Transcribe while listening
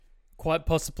quite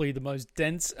possibly the most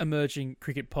dense emerging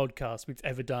cricket podcast we've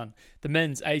ever done. The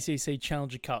Men's ACC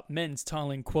Challenger Cup, Men's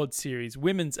Thailand Quad Series,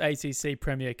 Women's ACC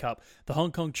Premier Cup, the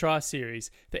Hong Kong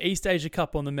Tri-Series, the East Asia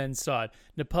Cup on the men's side,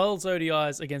 Nepal's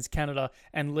ODIs against Canada,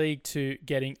 and League 2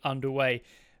 getting underway.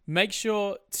 Make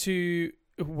sure to,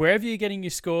 wherever you're getting your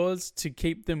scores, to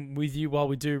keep them with you while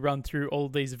we do run through all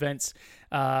of these events.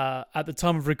 At the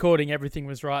time of recording, everything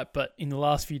was right, but in the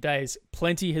last few days,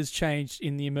 plenty has changed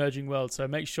in the emerging world. So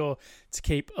make sure to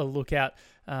keep a lookout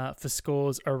for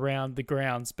scores around the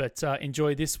grounds. But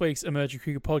enjoy this week's Emerging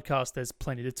Cricket Podcast. There's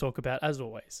plenty to talk about, as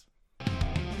always.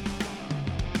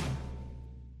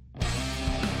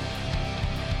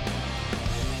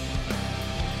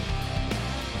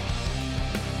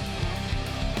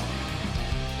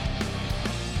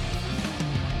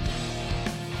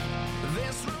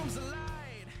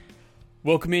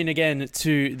 Welcome in again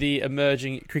to the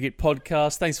Emerging Cricket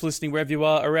Podcast. Thanks for listening wherever you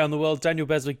are around the world. Daniel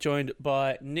Beswick joined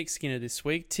by Nick Skinner this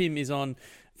week. Tim is on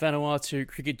Vanuatu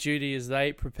cricket duty as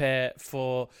they prepare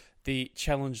for the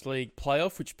Challenge League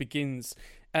playoff, which begins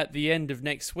at the end of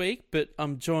next week. But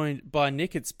I'm joined by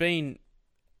Nick. It's been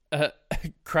a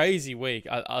crazy week,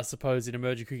 I suppose, in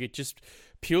emerging cricket, just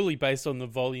purely based on the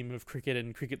volume of cricket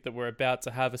and cricket that we're about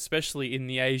to have, especially in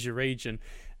the Asia region.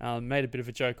 Made a bit of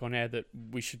a joke on air that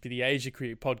we should be the Asia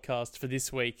Cricket Podcast for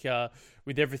this week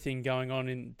with everything going on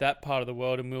in that part of the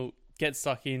world, and we'll get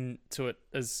stuck into it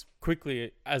as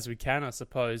quickly as we can, I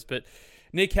suppose. But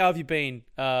Nick, how have you been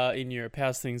in Europe?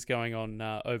 How's things going on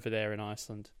over there in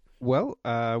Iceland? Well,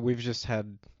 we've just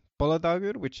had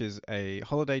Boladagur, which is a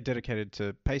holiday dedicated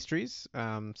to pastries.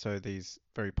 So these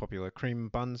very popular cream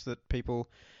buns that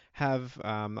people have.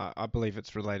 I believe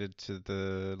it's related to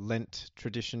the Lent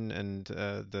tradition and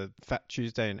the Fat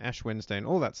Tuesday and Ash Wednesday and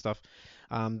all that stuff.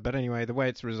 But anyway, the way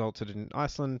it's resulted in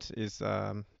Iceland is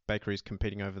bakeries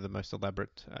competing over the most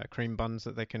elaborate cream buns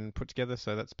that they can put together.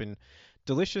 So that's been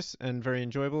delicious and very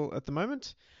enjoyable at the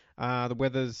moment. The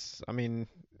weather's, I mean,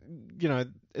 you know,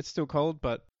 it's still cold,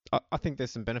 but I think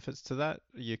there's some benefits to that.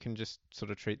 You can just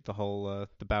sort of treat the whole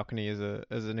the balcony as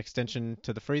an extension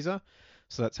to the freezer,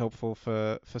 so that's helpful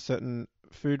for certain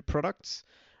food products.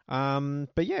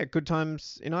 But yeah, good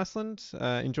times in Iceland.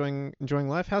 Enjoying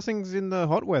life. How's things in the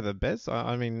hot weather, Bez?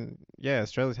 I mean, yeah,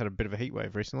 Australia's had a bit of a heat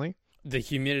wave recently. The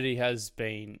humidity has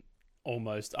been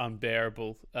almost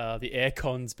unbearable. The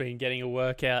aircon's been getting a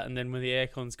workout, and then when the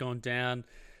aircon's gone down,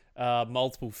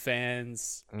 multiple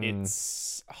fans,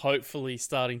 it's hopefully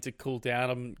starting to cool down.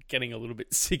 I'm getting a little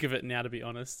bit sick of it now, to be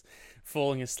honest.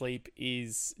 Falling asleep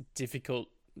is difficult,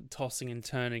 tossing and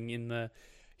turning in the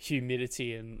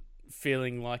humidity and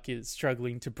feeling like you're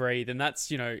struggling to breathe. And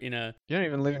that's, you know, in a... You don't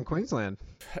even live in Queensland.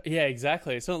 Yeah,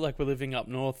 exactly. It's not like we're living up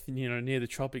north, you know, near the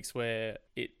tropics, where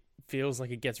it feels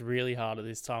like it gets really hard at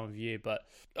this time of year. But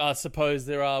I suppose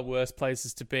there are worse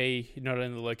places to be, not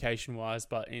only location wise,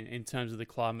 but in terms of the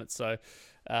climate. So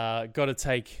got to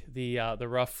take the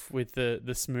rough with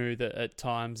the smooth at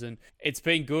times. And it's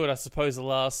been good. I suppose the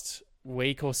last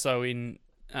week or so in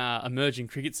emerging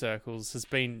cricket circles has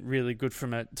been really good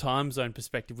from a time zone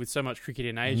perspective. With so much cricket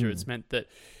in Asia, it's meant that,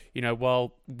 you know,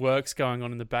 while work's going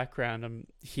on in the background, I'm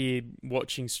here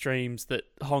watching streams that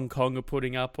Hong Kong are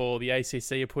putting up or the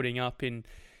ACC are putting up in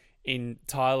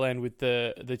Thailand with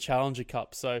the Challenger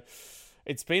Cup. So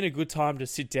it's been a good time to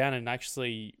sit down and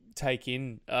actually take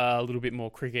in a little bit more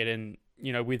cricket. And,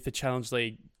 you know, with the Challenge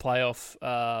League playoff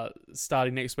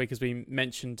starting next week, as we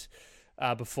mentioned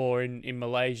before in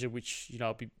Malaysia, which, you know,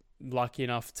 I'll be lucky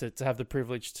enough to have the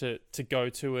privilege to go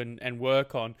to and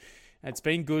work on. It's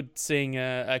been good seeing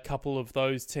a couple of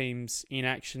those teams in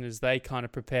action as they kind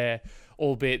of prepare,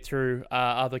 albeit through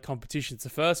other competitions. The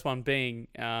first one being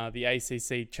the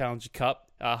ACC Challenger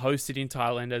Cup, hosted in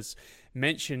Thailand, as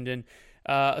mentioned, and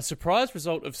a surprise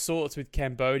result of sorts, with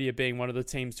Cambodia being one of the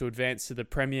teams to advance to the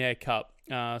Premier Cup,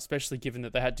 especially given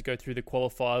that they had to go through the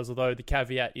qualifiers, although the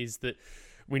caveat is that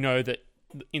we know that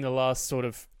in the last sort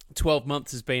of 12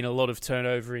 months has been a lot of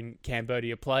turnover in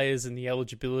Cambodia players, and the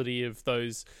eligibility of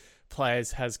those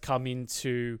players has come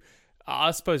into,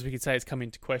 I suppose we could say it's come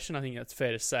into question. I think that's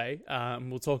fair to say.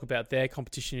 We'll talk about their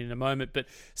competition in a moment. But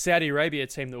Saudi Arabia, a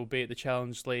team that will be at the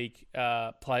Challenge League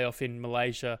playoff in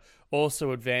Malaysia,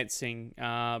 also advancing,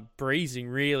 breezing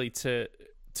really to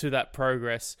that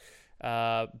progress,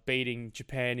 beating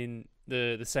Japan in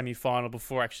the semi-final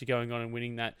before actually going on and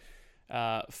winning that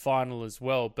final as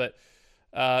well. But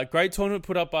great tournament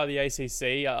put up by the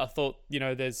ACC. I thought, you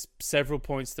know, there's several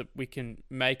points that we can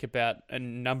make about a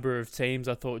number of teams.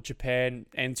 I thought Japan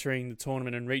entering the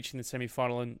tournament and reaching the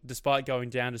semi-final, and despite going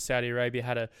down to Saudi Arabia,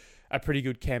 had a pretty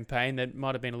good campaign. That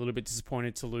might have been a little bit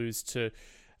disappointed to lose to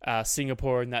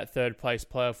Singapore in that third place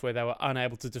playoff where they were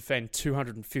unable to defend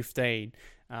 215.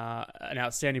 An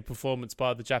outstanding performance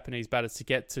by the Japanese batters to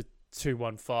get to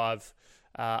 215,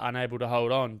 unable to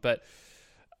hold on. But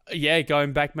yeah,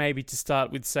 going back maybe to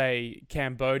start with, say,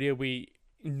 Cambodia, we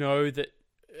know that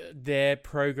their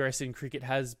progress in cricket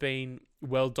has been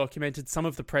well documented. Some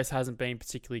of the press hasn't been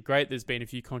particularly great. There's been a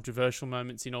few controversial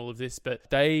moments in all of this, but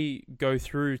they go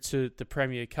through to the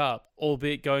Premier Cup,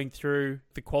 albeit going through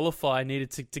the qualifier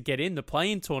needed to get in the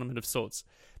play-in tournament of sorts.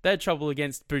 They had trouble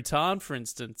against Bhutan, for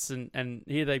instance, and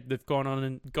here they've gone on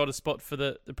and got a spot for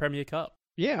the Premier Cup.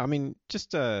 Yeah, I mean,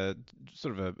 just sort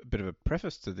of a bit of a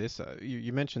preface to this.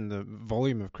 You mentioned the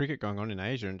volume of cricket going on in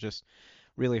Asia, and just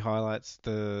really highlights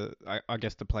I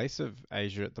guess the place of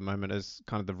Asia at the moment as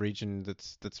kind of the region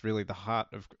that's really the heart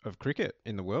of cricket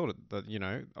in the world.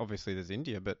 Obviously there's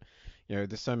India, but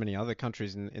there's so many other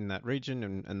countries in that region,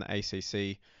 and the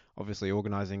ACC obviously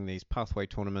organising these pathway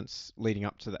tournaments leading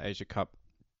up to the Asia Cup.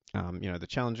 The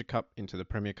Challenger Cup into the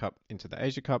Premier Cup into the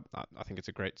Asia Cup. I think it's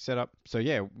a great setup. So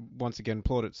yeah, once again,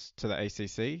 plaudits to the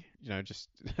ACC. Just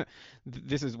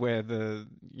this is where the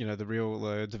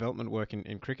real development work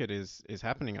in cricket is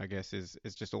happening. I guess is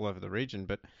just all over the region.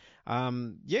 But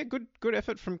yeah, good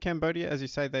effort from Cambodia. As you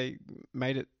say, they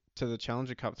made it to the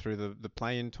Challenger Cup through the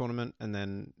play-in tournament, and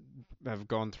then have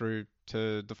gone through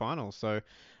to the final. So.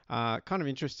 Kind of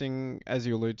interesting, as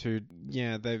you allude to.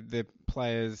 Yeah, their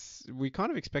players. We kind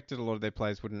of expected a lot of their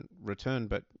players wouldn't return,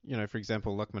 but for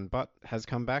example, Luckman Butt has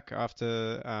come back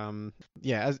after.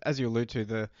 As you allude to,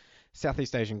 the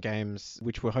Southeast Asian Games,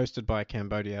 which were hosted by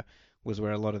Cambodia, was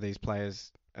where a lot of these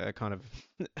players kind of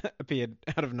appeared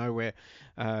out of nowhere,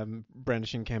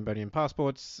 brandishing Cambodian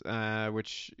passports,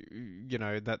 which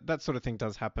that sort of thing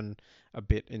does happen a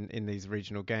bit in these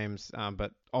regional games,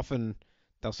 but often.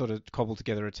 They'll sort of cobble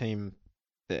together a team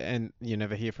and you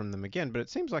never hear from them again. But it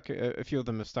seems like a few of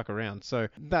them have stuck around. So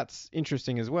that's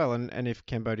interesting as well. And if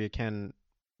Cambodia can,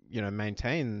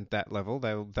 maintain that level,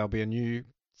 they'll be a new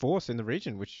force in the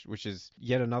region, which is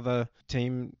yet another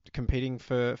team competing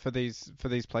for these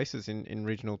places in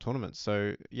regional tournaments.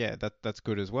 So yeah, that's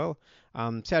good as well.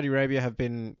 Saudi Arabia have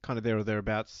been kind of there or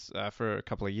thereabouts for a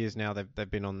couple of years now. They've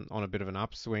been on a bit of an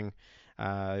upswing.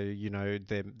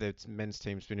 Their men's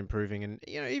team's been improving, and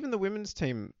even the women's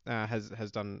team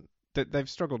has done. They've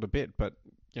struggled a bit, but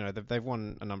they've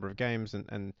won a number of games,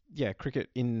 and yeah, cricket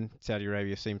in Saudi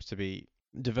Arabia seems to be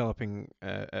developing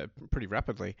pretty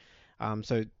rapidly.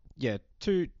 So yeah,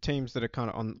 two teams that are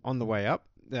kind of on the way up.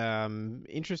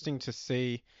 Interesting to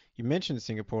see. You mentioned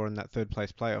Singapore in that third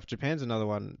place playoff. Japan's another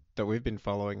one that we've been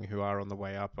following who are on the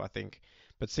way up, I think.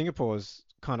 But Singapore's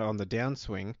kind of on the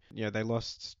downswing. They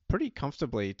lost pretty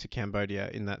comfortably to Cambodia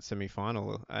in that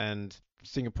semi-final, and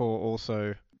Singapore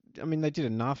also. I mean, they did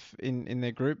enough in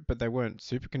their group, but they weren't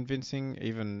super convincing.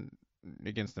 Even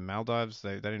against the Maldives,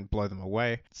 they didn't blow them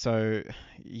away. So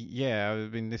yeah, I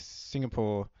mean, this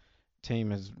Singapore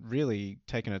team has really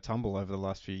taken a tumble over the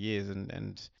last few years,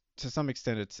 and to some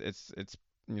extent it's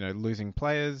losing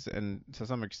players, and to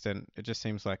some extent it just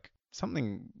seems like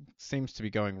something seems to be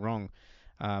going wrong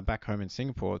back home in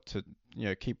Singapore to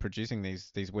keep producing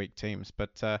these weak teams.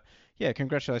 But yeah,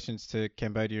 congratulations to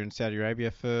Cambodia and Saudi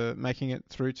Arabia for making it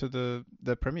through to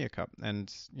the Premier Cup,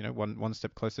 and one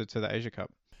step closer to the Asia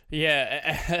Cup.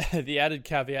 Yeah, the added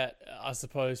caveat, I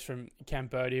suppose, from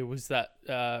Cambodia was that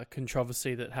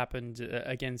controversy that happened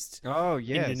against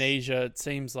Indonesia. It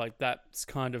seems like that's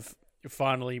kind of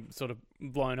finally sort of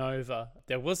blown over.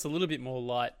 There was a little bit more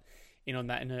light in on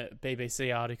that in a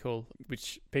BBC article,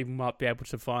 which people might be able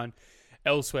to find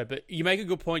elsewhere. But you make a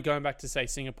good point going back to, say,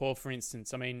 Singapore, for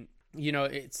instance. I mean,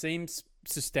 it seems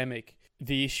systemic,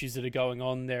 the issues that are going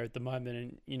on there at the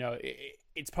moment. And,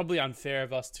 it's probably unfair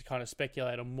of us to kind of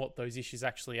speculate on what those issues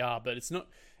actually are, but it's not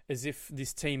as if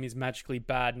this team is magically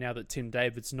bad now that Tim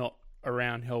David's not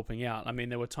around helping out. I mean,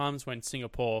 there were times when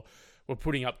Singapore were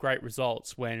putting up great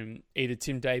results when either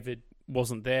Tim David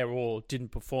wasn't there or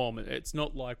didn't perform. It's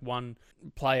not like one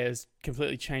player's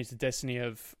completely changed the destiny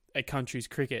of a country's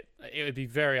cricket. It would be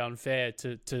very unfair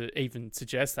to even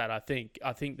suggest that. I think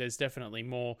there's definitely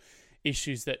more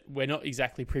issues that we're not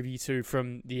exactly privy to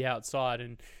from the outside,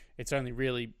 and it's only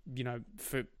really,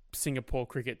 for Singapore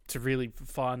cricket to really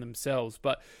find themselves.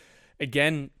 But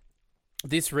again,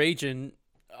 this region,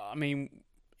 I mean,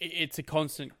 it's a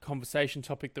constant conversation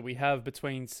topic that we have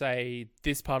between, say,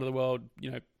 this part of the world,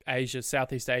 Asia,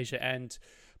 Southeast Asia, and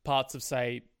parts of,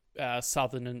 say,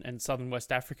 southern and southern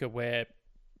West Africa, where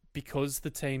because the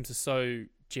teams are so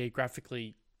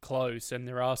geographically close, and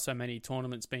there are so many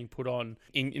tournaments being put on.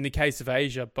 In the case of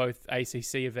Asia, both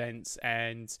ACC events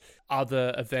and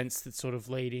other events that sort of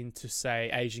lead into, say,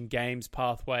 Asian Games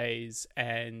pathways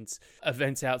and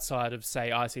events outside of, say,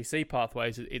 ICC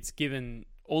pathways, it's given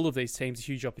all of these teams a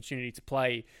huge opportunity to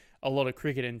play a lot of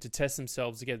cricket and to test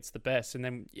themselves against the best. And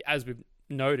then, as we've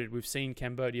noted, we've seen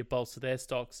Cambodia bolster their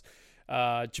stocks.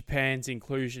 Japan's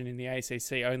inclusion in the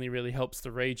ACC only really helps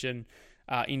the region.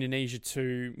 Indonesia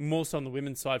too, more so on the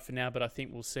women's side for now, but I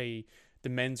think we'll see the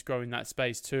men's grow in that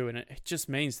space too. And it just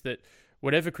means that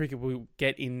whatever cricket we'll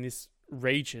get in this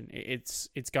region, it's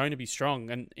going to be strong.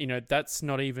 And, that's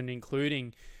not even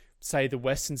including, say, the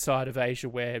western side of Asia,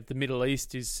 where the Middle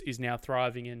East is now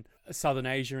thriving, and Southern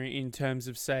Asia in terms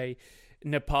of, say,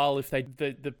 Nepal, if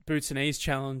the Bhutanese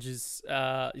challenges,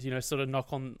 sort of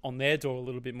knock on their door a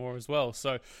little bit more as well.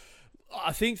 So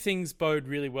I think things bode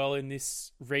really well in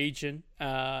this region,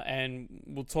 and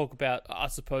we'll talk about, I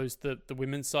suppose, the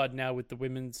women's side now with the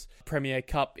Women's Premier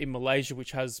Cup in Malaysia,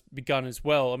 which has begun as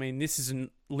well. I mean, this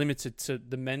isn't limited to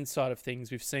the men's side of things.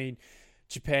 We've seen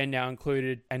Japan now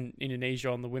included and Indonesia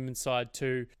on the women's side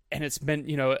too, and it's meant,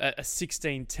 a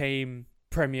 16-team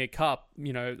Premier Cup.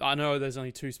 I know there's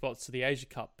only 2 spots to the Asia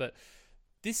Cup, but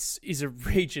this is a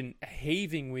region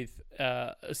heaving with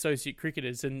associate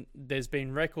cricketers, and there's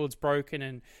been records broken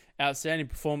and outstanding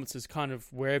performances kind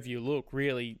of wherever you look,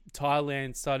 really.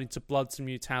 Thailand starting to blood some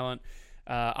new talent.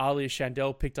 Alia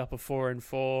Chandel picked up a 4 and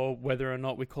 4. Whether or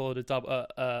not we call it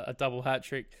a double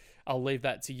hat-trick, I'll leave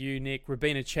that to you, Nick.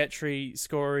 Rabina Chetri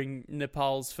scoring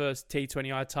Nepal's first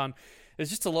T20I ton. There's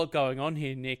just a lot going on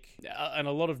here, Nick, and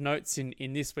a lot of notes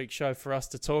in this week's show for us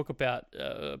to talk about.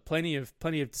 Plenty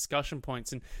of discussion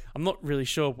points, and I'm not really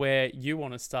sure where you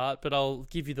want to start, but I'll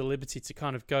give you the liberty to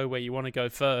kind of go where you want to go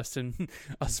first, and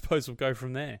I suppose we'll go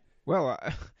from there. Well,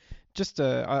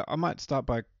 I might start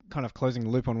by kind of closing the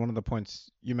loop on one of the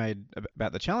points you made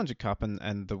about the Challenger Cup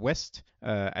and the West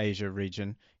Asia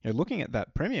region. Looking at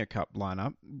that Premier Cup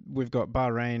lineup, we've got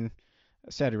Bahrain,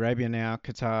 Saudi Arabia now,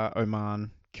 Qatar,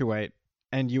 Oman, Kuwait,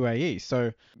 and UAE.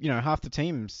 So, half the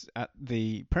teams at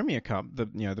the Premier Cup,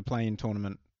 the play-in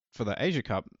tournament for the Asia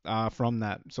Cup, are from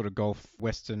that sort of Gulf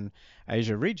Western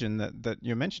Asia region that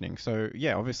you're mentioning. So,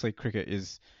 yeah, obviously cricket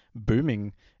is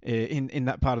booming in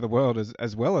that part of the world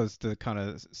as well as the kind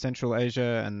of Central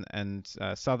Asia and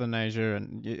Southern Asia,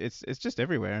 and it's just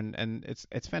everywhere. And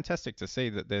it's fantastic to see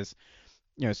that there's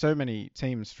so many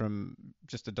teams from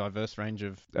just a diverse range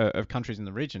of countries in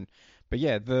the region. But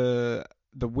yeah,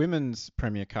 the Women's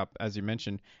Premier Cup, as you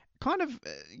mentioned, kind of,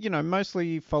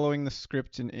 mostly following the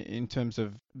script in terms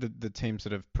of the teams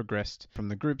that have progressed from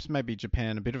the groups. Maybe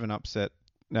Japan, a bit of an upset.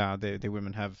 Their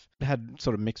women have had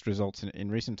sort of mixed results in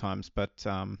recent times, but,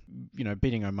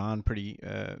 beating Oman pretty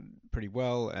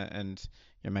well and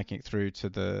making it through to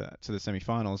the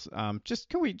semi-finals.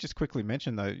 Can we just quickly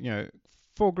mention, though,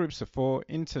 4 groups of 4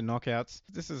 into knockouts.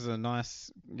 This is a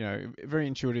nice, very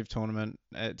intuitive tournament.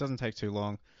 It doesn't take too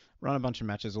long. Run a bunch of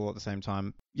matches all at the same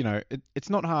time. It's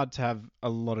not hard to have a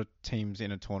lot of teams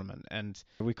in a tournament, and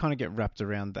we kind of get wrapped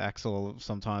around the axle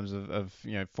sometimes of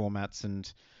formats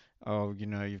and,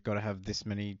 you've got to have this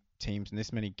many teams and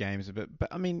this many games. But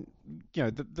I mean,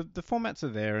 the formats are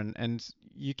there, and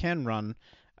you can run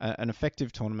an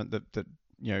effective tournament that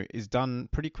is done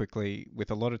pretty quickly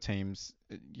with a lot of teams.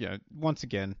 Once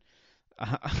again,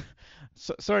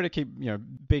 sorry to keep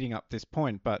beating up this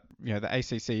point, but the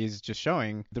ACC is just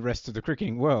showing the rest of the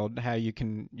cricketing world how you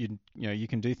can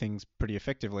do things pretty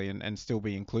effectively and still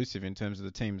be inclusive in terms of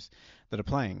the teams that are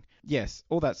playing. Yes,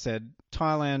 all that said,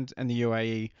 Thailand and the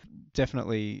UAE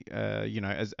definitely,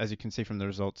 as you can see from the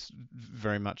results,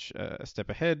 very much a step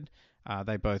ahead.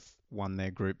 They both won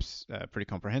their groups pretty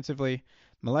comprehensively.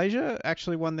 Malaysia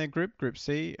actually won their Group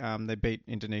C. They beat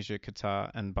Indonesia,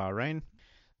 Qatar, and Bahrain.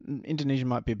 Indonesia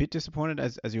might be a bit disappointed,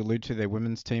 as you allude to. Their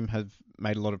women's team have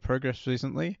made a lot of progress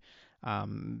recently,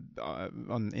 in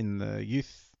the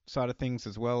youth side of things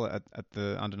as well at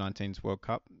the Under-19s World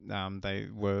Cup. They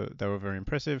were very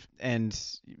impressive, and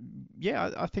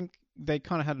yeah, I think they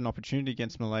kind of had an opportunity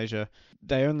against Malaysia.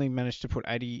 They only managed to put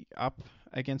 80 up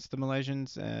against the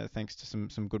Malaysians, thanks to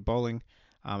some good bowling,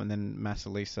 and then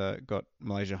Masalisa got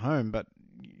Malaysia home. But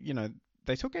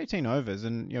they took 18 overs,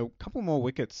 and a couple more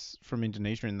wickets from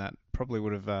Indonesia in that probably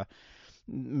would have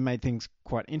made things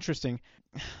quite interesting.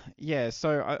 Yeah,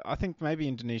 so I think maybe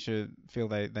Indonesia feel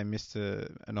they missed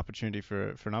an opportunity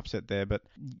for an upset there, but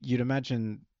you'd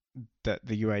imagine that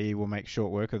the UAE will make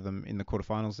short work of them in the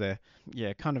quarterfinals there.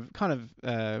 Yeah, kind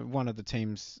of one of the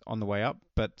teams on the way up,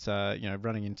 but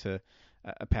running into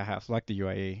a powerhouse like the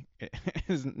UAE,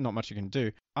 there's not much you can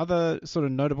do. Other sort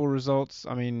of notable results,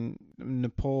 I mean,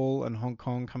 Nepal and Hong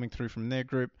Kong coming through from their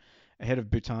group ahead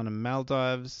of Bhutan and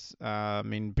Maldives. I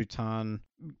mean, Bhutan,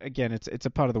 again, it's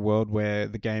a part of the world where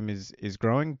the game is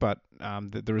growing, but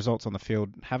the results on the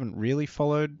field haven't really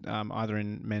followed, either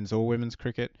in men's or women's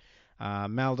cricket.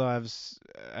 Maldives,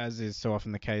 as is so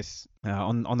often the case,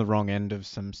 on the wrong end of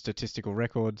some statistical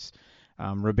records.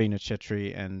 Rabina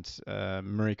Chetri and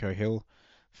Mariko Hill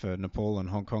for Nepal and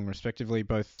Hong Kong respectively,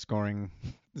 both scoring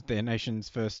their nation's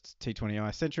first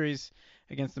T20I centuries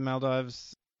against the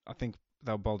Maldives. I think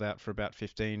they were bowled out for about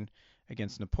 15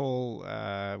 against Nepal,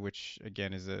 which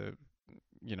again is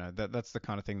that's the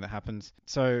kind of thing that happens.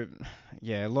 So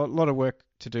yeah, a lot of work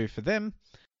to do for them.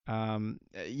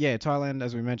 Thailand,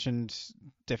 as we mentioned,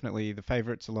 definitely the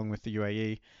favourites along with the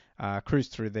UAE.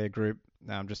 Cruised through their group,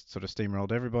 just sort of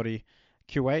steamrolled everybody.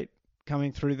 Kuwait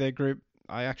coming through their group.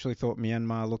 I actually thought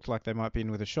Myanmar looked like they might be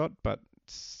in with a shot, but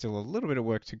still a little bit of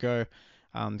work to go.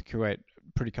 Kuwait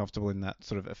pretty comfortable in that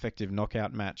sort of effective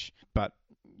knockout match. But,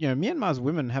 Myanmar's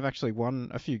women have actually won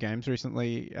a few games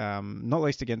recently, not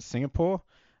least against Singapore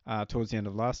towards the end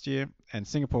of last year. And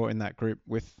Singapore in that group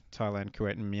with Thailand,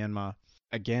 Kuwait and Myanmar,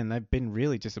 again, they've been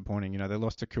really disappointing. They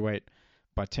lost to Kuwait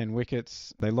by 10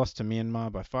 wickets. They lost to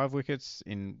Myanmar by 5 wickets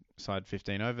inside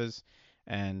 15 overs.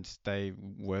 And they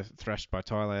were thrashed by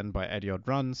Thailand by 80-odd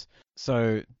runs.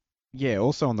 So, yeah,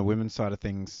 also on the women's side of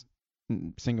things,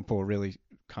 Singapore really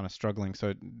kind of struggling.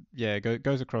 So, yeah,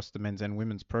 goes across the men's and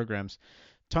women's programs.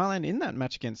 Thailand in that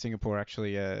match against Singapore,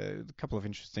 actually, a couple of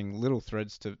interesting little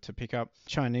threads to pick up.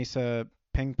 Chinese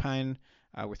Peng Pain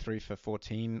with 3 for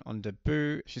 14 on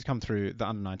debut. She's come through the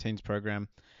under-19s program.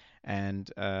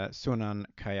 And Suanan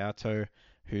Kayato,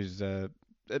 who's a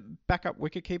backup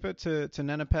wicketkeeper to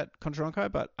Nanapat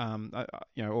Koncharoenkai, but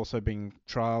also being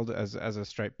trialled as a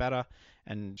straight batter,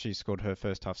 and she scored her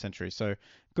first half century. So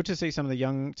good to see some of the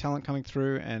young talent coming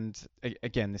through. And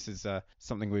again, this is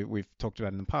something we've talked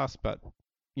about in the past, but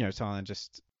Thailand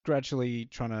just gradually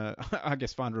trying to, I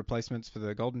guess, find replacements for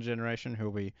the golden generation who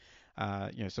will be,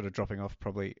 sort of dropping off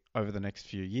probably over the next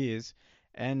few years.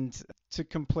 And to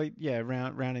complete,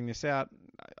 rounding this out,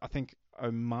 I think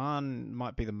Oman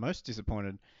might be the most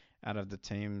disappointed out of the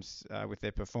teams with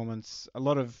their performance. A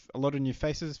lot of new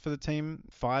faces for the team.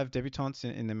 5 debutants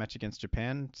in their match against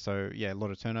Japan. So yeah, a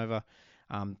lot of turnover.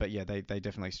 But yeah, they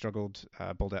definitely struggled.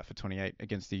 Bowled out for 28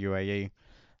 against the UAE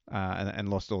and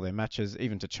lost all their matches,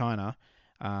 even to China.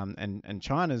 And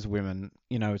China's women,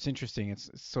 it's interesting. It's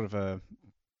sort of a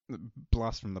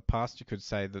blast from the past, you could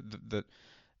say, that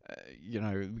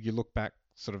you look back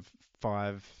sort of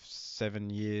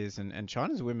 5-7 years and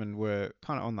China's women were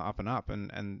kind of on the up and up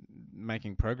and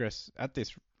making progress at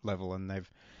this level, and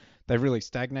they've really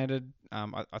stagnated.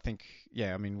 I think,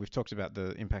 we've talked about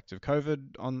the impact of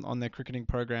COVID on their cricketing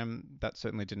program. That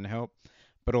certainly didn't help,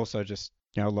 but also just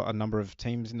a number of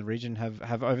teams in the region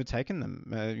have overtaken them.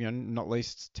 Not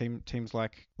least teams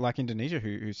like Indonesia,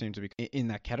 who seem to be in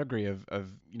that category of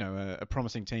a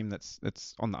promising team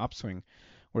that's on the upswing,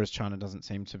 whereas China doesn't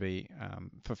seem to be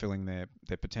fulfilling their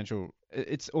potential.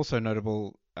 It's also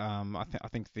notable. I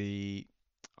think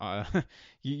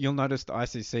you'll notice the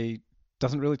ICC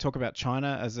doesn't really talk about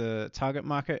China as a target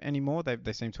market anymore.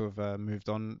 They seem to have moved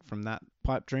on from that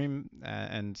pipe dream,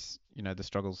 and the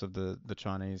struggles of the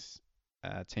Chinese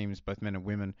teams, both men and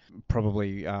women,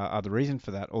 probably are the reason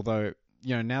for that. Although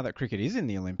now that cricket is in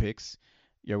the Olympics,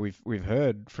 we've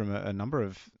heard from a number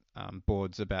of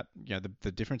boards about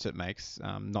the difference it makes.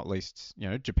 Not least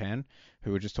Japan,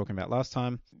 who we were just talking about last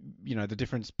time. The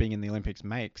difference being in the Olympics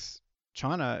makes.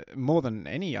 China, more than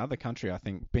any other country, I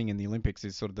think, being in the Olympics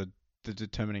is sort of the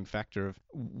determining factor of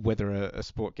whether a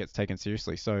sport gets taken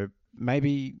seriously. So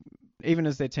maybe even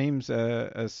as their teams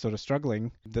are sort of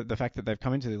struggling, the fact that they've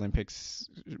come into the Olympics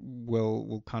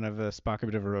will kind of spark a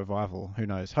bit of a revival. Who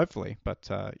knows? Hopefully. But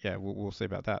we'll see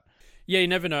about that. Yeah, you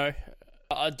never know.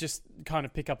 I'd just kind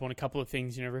of pick up on a couple of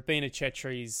things. Rabina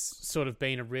Chetri's sort of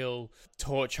been a real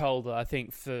torch holder, I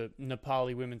think, for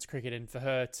Nepali women's cricket, and for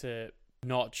her to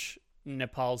notch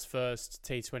Nepal's first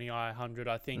T20I 100,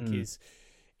 I think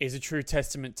is a true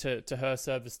testament to her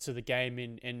service to the game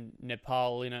in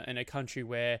Nepal, in a country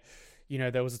where,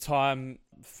 there was a time,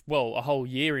 a whole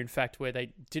year, in fact, where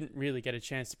they didn't really get a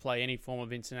chance to play any form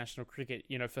of international cricket.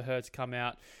 For her to come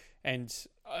out and,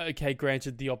 okay,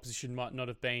 granted, the opposition might not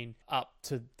have been up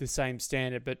to the same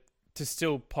standard, but to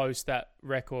still post that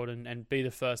record and be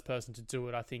the first person to do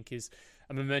it, I think is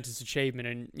a momentous achievement.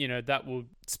 And, that will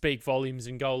speak volumes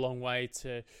and go a long way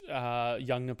to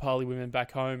young Nepali women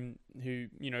back home who,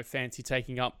 fancy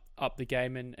taking up the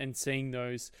game and seeing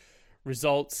those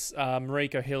results.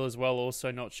 Mariko Hill as well,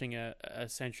 also notching a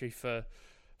century for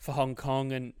Hong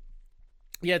Kong. And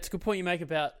yeah, it's a good point you make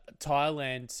about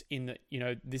Thailand in that,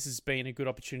 this has been a good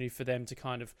opportunity for them to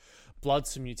kind of blood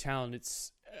some new talent.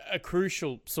 It's a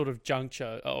crucial sort of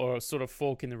juncture or a sort of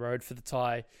fork in the road for the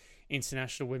Thai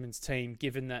international women's team,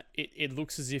 given that it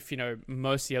looks as if,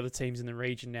 most of the other teams in the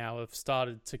region now have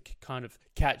started to kind of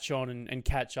catch on and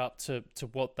catch up to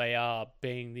what they are,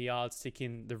 being the yardstick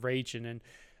in the region. And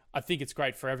I think it's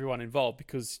great for everyone involved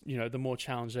because, the more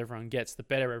challenged everyone gets, the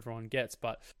better everyone gets.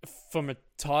 But from a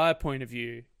Thai point of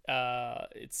view,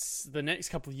 it's the next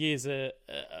couple of years are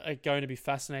going to be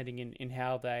fascinating in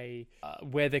how they,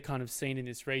 where they're kind of seen in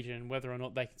this region and whether or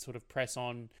not they can sort of press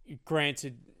on.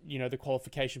 Granted, the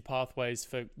qualification pathways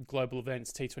for global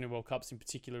events, T20 World Cups in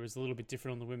particular, is a little bit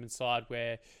different on the women's side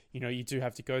where, you do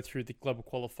have to go through the global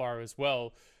qualifier as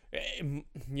well.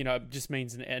 It just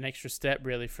means an extra step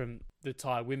really from the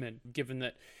Thai women, given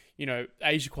that,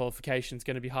 Asia qualification is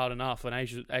going to be hard enough, and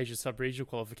Asia sub-regional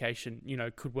qualification,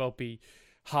 could well be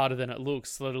harder than it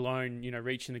looks, let alone,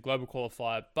 reaching the global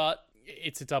qualifier. But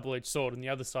it's a double-edged sword. On the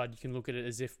other side, you can look at it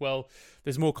as if, well,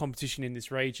 there's more competition in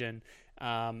this region,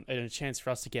 and a chance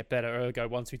for us to get better. Ergo,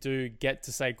 once we do get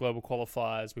to, say, global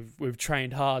qualifiers, we've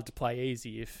trained hard to play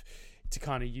easy, to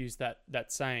kind of use that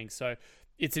saying. So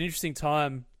it's an interesting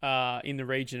time in the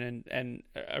region, and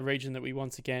a region that we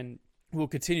once again will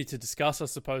continue to discuss, I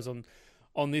suppose,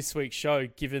 on this week's show,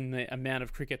 given the amount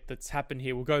of cricket that's happened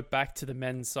here. We'll go back to the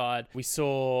men's side. We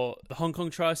saw the Hong Kong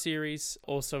Tri-Series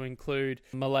also include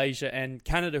Malaysia and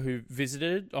Canada, who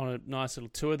visited on a nice little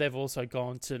tour. They've also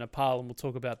gone to Nepal, and we'll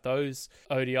talk about those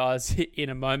ODIs in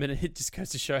a moment. It just goes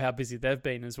to show how busy they've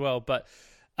been as well. But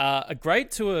a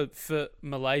great tour for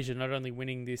Malaysia, not only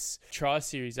winning this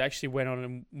Tri-Series, actually went on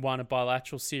and won a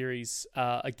bilateral series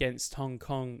against Hong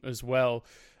Kong as well.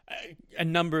 A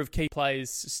number of key players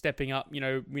stepping up. We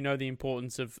know the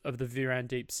importance of the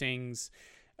Virandeep Singhs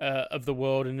of the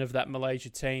world and of that Malaysia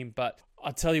team. But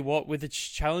I tell you what, with the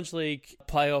Challenge League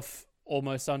playoff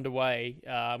almost underway,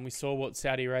 we saw what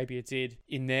Saudi Arabia did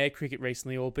in their cricket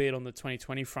recently, albeit on the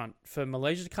 2020 front. For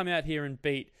Malaysia to come out here and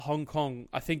beat Hong Kong,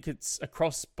 I think it's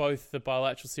across both the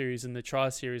bilateral series and the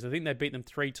Tri-Series. I think they beat them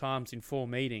 3 times in 4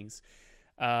 meetings.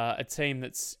 A team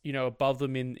that's, above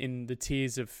them in the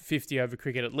tiers of 50 over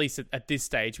cricket, at least at this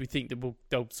stage. We think that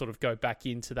they'll sort of go back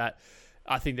into that.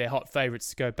 I think they're hot favourites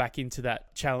to go back into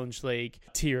that Challenge League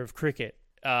tier of cricket.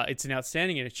 It's an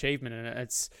outstanding achievement, and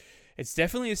it's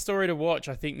definitely a story to watch.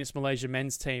 I think this Malaysia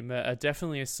men's team are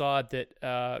definitely a side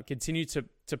that continue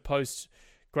to post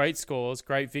great scores,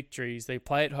 great victories. They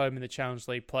play at home in the Challenge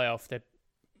League playoff. They're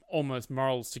almost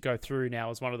morals to go through now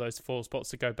as one of those 4 spots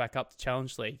to go back up to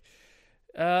Challenge League.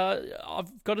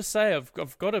 I've got to say,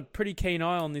 I've got a pretty keen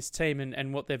eye on this team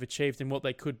and what they've achieved and what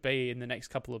they could be in the next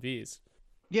couple of years.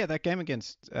 Yeah, that game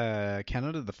against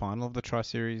Canada, the final of the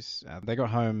Tri-Series, they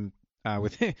got home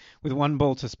with 1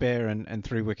 ball to spare and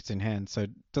 3 wickets in hand, so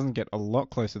it doesn't get a lot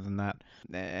closer than that.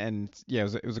 And yeah,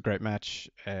 it was a great match.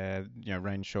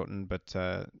 Rain shortened, but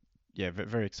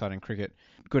very exciting cricket.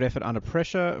 Good effort under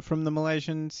pressure from the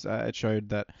Malaysians. It showed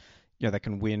that they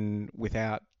can win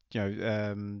without.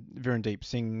 Virandeep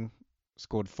Singh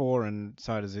scored 4 and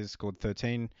Syed Aziz scored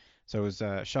 13. So it was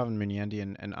Shavan Munyandi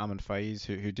and Ahmed Faiz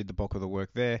who did the bulk of the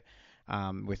work there,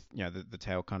 with the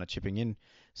tail kind of chipping in.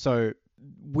 So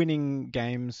winning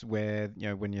games where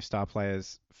when your star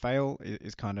players fail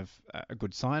is kind of a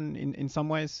good sign in some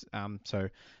ways. So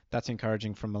that's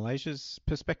encouraging from Malaysia's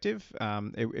perspective.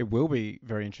 It will be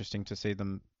very interesting to see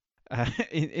them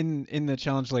in the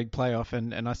Challenge League playoff,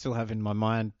 and I still have in my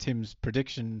mind Tim's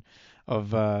prediction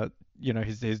of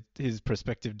his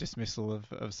prospective dismissal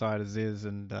of Syed Aziz,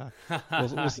 and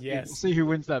we'll see who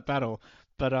wins that battle.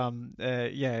 But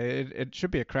it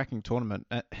should be a cracking tournament.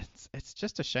 It's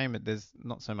just a shame that there's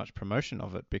not so much promotion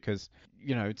of it because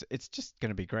it's just going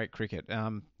to be great cricket.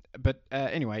 But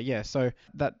anyway, yeah. So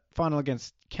that final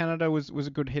against Canada was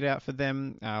a good hit out for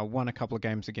them. Won a couple of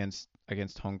games against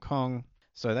Hong Kong.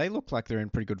 So they look like they're in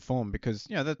pretty good form because,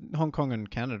 the Hong Kong and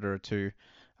Canada are 2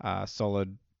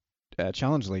 solid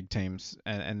Challenge League teams,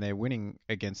 and they're winning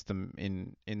against them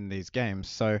in these games.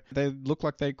 So they look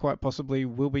like they quite possibly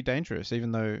will be dangerous,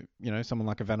 even though, someone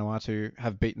like a Vanuatu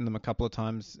have beaten them a couple of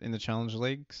times in the Challenge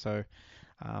League. So,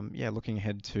 looking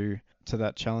ahead to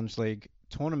that Challenge League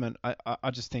tournament,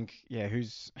 I just think,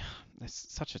 it's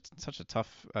such a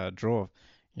tough draw.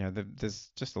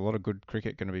 There's just a lot of good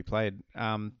cricket going to be played.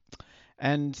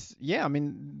 And yeah, I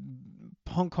mean,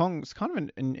 Hong Kong's kind of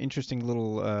an interesting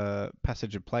little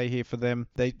passage of play here for them.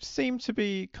 They seem to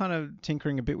be kind of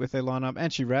tinkering a bit with their lineup.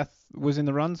 Anchi Rath was in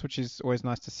the runs, which is always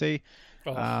nice to see.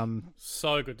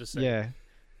 So good to see. Yeah,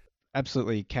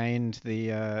 absolutely caned the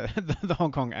the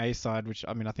Hong Kong A side, which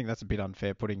I mean I think that's a bit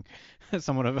unfair putting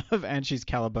someone of Anchi's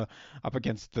caliber up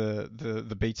against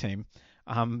the B team.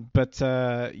 But it's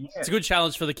a good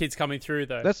challenge for the kids coming through,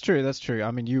 though. That's true. That's true.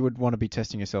 I mean, you would want to be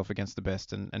testing yourself against the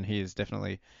best, and he is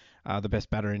definitely the best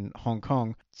batter in Hong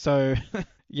Kong. So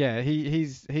yeah,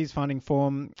 he's finding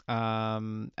form.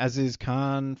 As is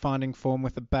Khan finding form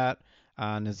with the bat.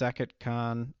 Nazaket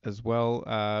Khan as well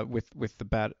with the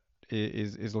bat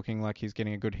is looking like he's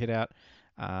getting a good hit out.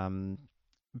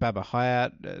 Baba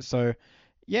Hayat. So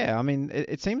yeah, I mean,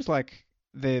 it seems like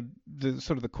the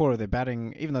sort of the core of their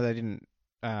batting, even though they didn't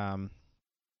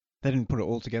put it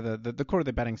all together. The core of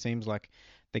their batting seems like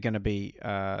they're going to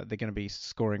be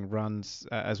scoring runs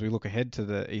as we look ahead to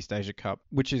the East Asia Cup,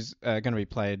 which is going to be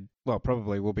played. Well,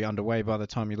 probably will be underway by the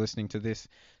time you're listening to this,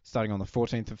 starting on the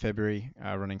 14th of February,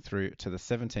 running through to the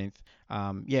 17th.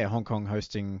 Hong Kong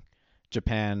hosting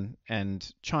Japan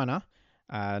and China.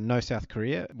 No South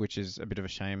Korea, which is a bit of a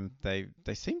shame. They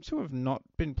seem to have not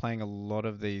been playing a lot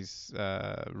of these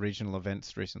regional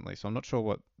events recently, so I'm not sure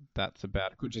what that's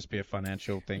about. It could just be a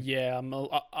financial thing. Yeah, I'm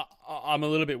a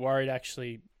little bit worried,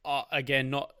 actually. Again,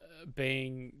 not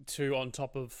being too on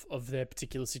top of their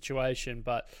particular situation,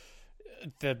 but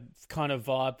the kind of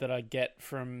vibe that I get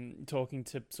from talking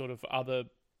to sort of other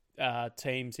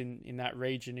teams in that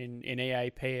region in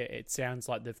EAP, it sounds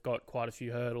like they've got quite a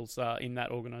few hurdles in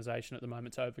that organisation at the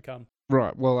moment to overcome.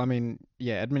 Right. Well, I mean,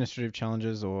 yeah, administrative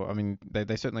challenges, or I mean,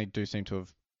 they certainly do seem to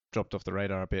have dropped off the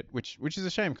radar a bit, which is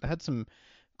a shame. They had some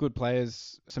good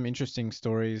players, some interesting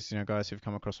stories, guys who've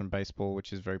come across from baseball,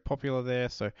 which is very popular there.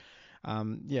 So,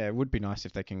 it would be nice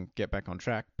if they can get back on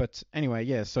track. But anyway,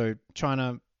 yeah, so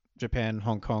China, Japan,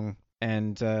 Hong Kong.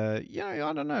 And I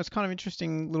don't know. It's kind of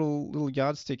interesting little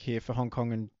yardstick here for Hong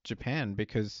Kong and Japan,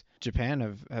 because Japan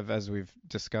have as we've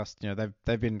discussed,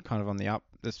 they've been kind of on the up,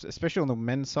 especially on the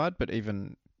men's side, but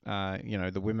even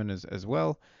the women as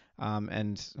well.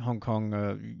 And Hong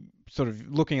Kong sort of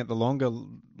looking at the longer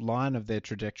line of their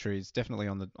trajectories, definitely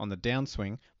on the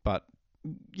downswing, but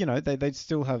they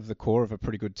still have the core of a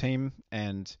pretty good team,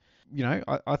 and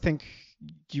I think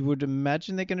you would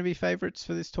imagine they're going to be favourites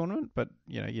for this tournament, but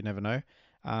you never know.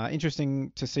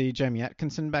 Interesting to see Jamie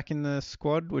Atkinson back in the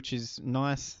squad, which is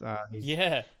nice.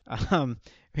 Yeah.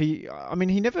 He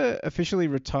never officially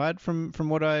retired from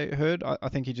what I heard. I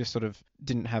think he just sort of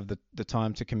didn't have the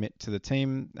time to commit to the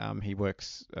team. He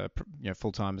works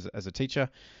full time as a teacher,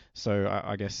 so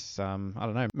I guess I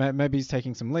don't know. Maybe he's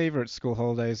taking some leave or it's school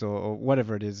holidays or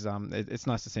whatever it is. It's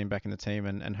nice to see him back in the team,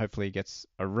 and hopefully he gets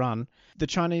a run. The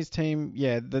Chinese team,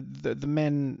 the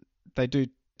men, they do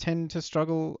tend to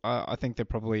struggle. I think they're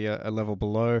probably a level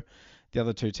below the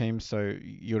other two teams, so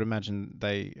you would imagine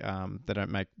they don't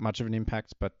make much of an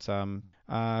impact, but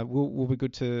will be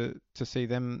good to see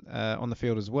them on the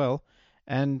field as well.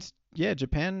 And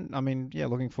Japan,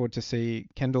 looking forward to see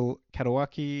Kendall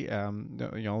Katawaki,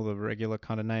 all the regular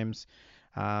kind of names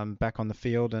back on the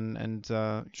field, and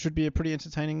should be a pretty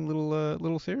entertaining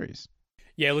little series.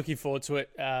 Yeah, looking forward to it.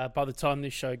 By the time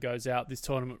this show goes out, this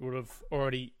tournament would have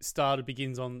already started,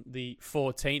 begins on the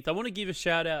 14th. I want to give a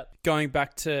shout out going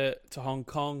back to Hong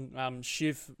Kong.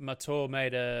 Shiv Mator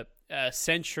made a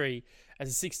century as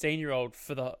a 16-year-old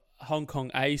for the Hong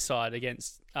Kong A side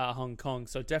against Hong Kong.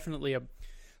 So definitely a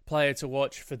player to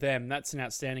watch for them. That's an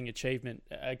outstanding achievement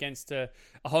against a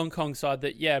Hong Kong side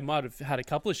that, might have had a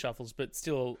couple of shuffles, but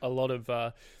still a lot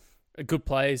of good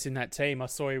players in that team. I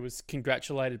saw he was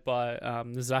congratulated by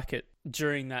Nazaket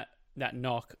during that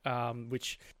knock,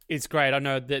 which is great. I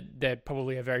know that they're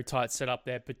probably a very tight setup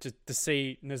there, but to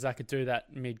see Nazaket do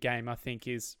that mid-game, I think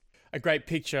is a great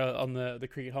picture on the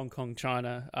Cricket Hong Kong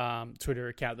China Twitter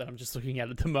account that I'm just looking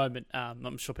at the moment.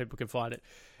 I'm sure people can find it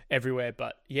everywhere,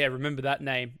 but remember that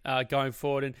name going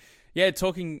forward. And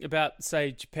talking about,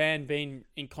 say, Japan being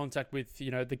in contact with,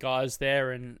 the guys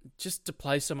there, and just to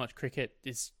play so much cricket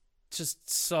is just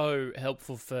so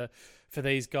helpful for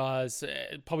these guys.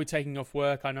 Probably taking off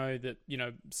work. I know that,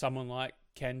 someone like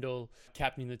Kendall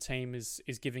captaining the team is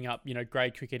giving up,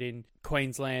 grade cricket in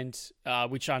Queensland,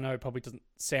 which I know probably doesn't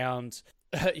sound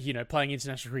playing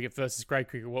international cricket versus grade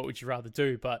cricket, what would you rather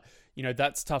do? But,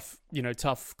 that's tough,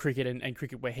 tough cricket and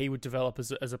cricket where he would develop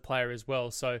as a player as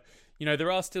well. So,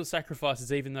 there are still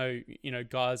sacrifices, even though,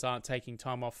 guys aren't taking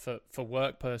time off for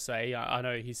work per se. I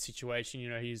know his situation,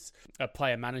 he's a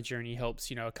player manager and he helps,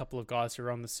 a couple of guys who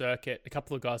are on the circuit, a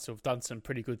couple of guys who have done some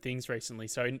pretty good things recently.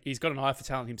 So he's got an eye for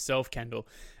talent himself, Kendall.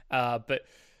 But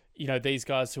these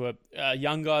guys who are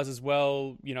young guys as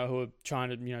well, who are trying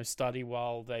to, study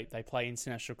while they play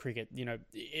international cricket,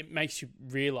 it makes you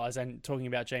realise, and talking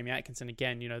about Jamie Atkinson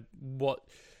again, what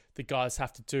the guys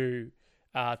have to do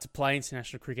to play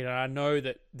international cricket. And I know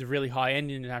that the really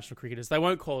high-end international cricketers, they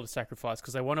won't call it a sacrifice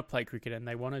because they want to play cricket and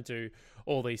they want to do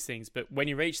all these things. But when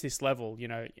you reach this level,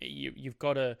 you've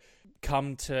got to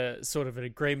come to sort of an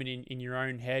agreement in your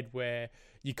own head where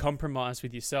you compromise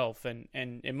with yourself, and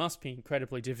it must be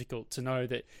incredibly difficult to know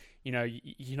that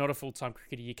you're not a full-time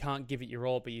cricketer, you can't give it your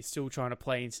all, but you're still trying to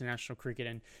play international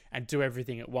cricket and do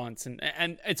everything at once, and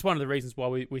it's one of the reasons why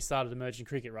we started emerging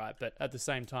cricket, right? But at the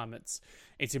same time,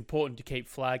 it's important to keep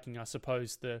flagging, I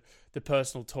suppose, the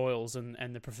personal toils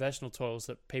and the professional toils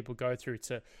that people go through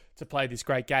to play this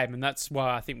great game, and that's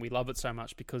why I think we love it so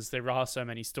much, because there are so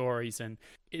many stories and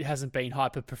it hasn't been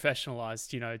hyper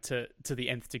professionalized, to the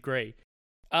nth degree.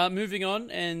 Moving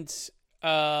on, and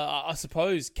I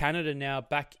suppose Canada now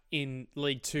back in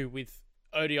League Two with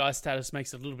ODI status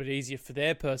makes it a little bit easier for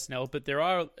their personnel, but there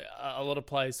are a lot of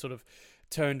players sort of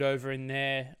turned over on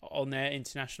their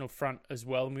international front as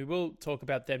well, and we will talk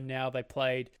about them now. They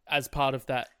played as part of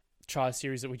that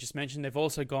tri-series that we just mentioned. They've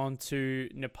also gone to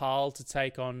Nepal to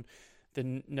take on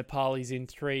the Nepalis in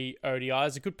 3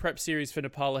 ODIs. A good prep series for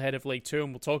Nepal ahead of League Two,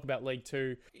 and we'll talk about League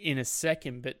Two in a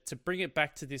second. But to bring it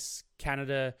back to this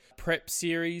Canada prep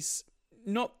series,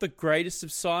 not the greatest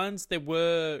of signs. There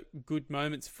were good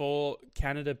moments for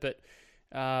Canada, but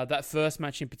that first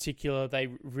match in particular, they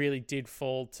really did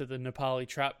fall to the Nepali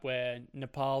trap, where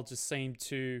Nepal just seemed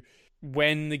to,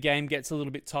 when the game gets a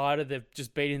little bit tighter, they've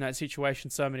just been in that situation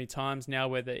so many times now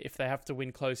where if they have to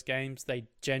win close games, they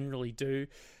generally do.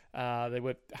 They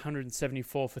were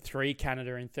 174 for 3,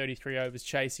 Canada, in 33 overs,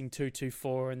 chasing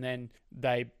 224, and then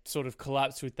they sort of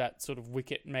collapsed with that sort of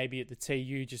wicket maybe at the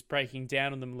TU, just breaking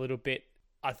down on them a little bit.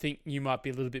 I think you might be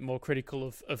a little bit more critical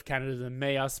of Canada than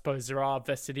me. I suppose there are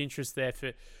vested interests there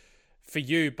for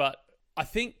you, but I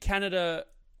think Canada,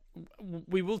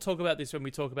 we will talk about this when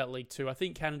we talk about League Two. I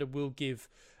think Canada will give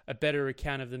a better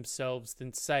account of themselves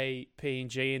than, say,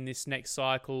 PNG in this next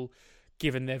cycle,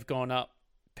 given they've gone up,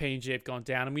 PNG have gone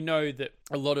down. And we know that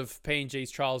a lot of PNG's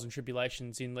trials and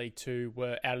tribulations in League Two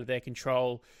were out of their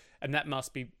control. And that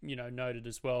must be, noted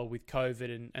as well with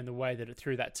COVID and the way that it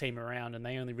threw that team around. And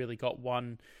they only really got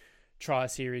one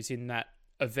tri-series in that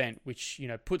event, which,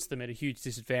 puts them at a huge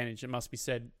disadvantage. It must be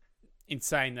said, in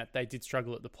saying that they did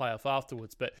struggle at the playoff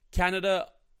afterwards. But Canada,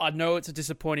 I know it's a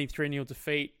disappointing 3-0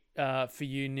 defeat for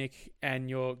you, Nick, and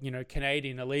your,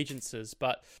 Canadian allegiances.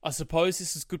 But I suppose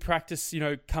this is good practice,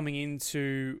 coming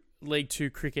into League Two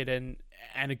cricket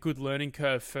and a good learning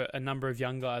curve for a number of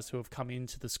young guys who have come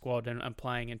into the squad and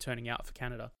playing and turning out for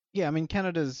Canada. Yeah, I mean,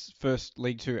 Canada's first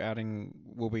League Two outing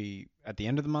will be at the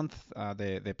end of the month.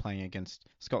 They're playing against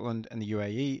Scotland and the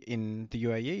UAE in the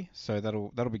UAE, so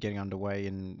that'll be getting underway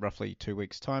in roughly 2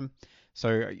 weeks' time.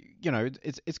 So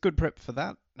it's good prep for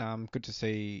that. Good to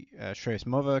see Shreyas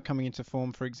Mova coming into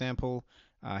form, for example.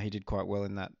 He did quite well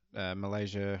in that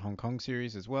Malaysia Hong Kong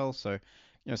series as well. So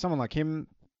someone like him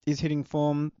is hitting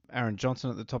form. Aaron Johnson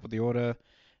at the top of the order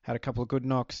had a couple of good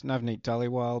knocks. Navneet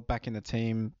Dhaliwal back in the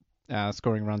team,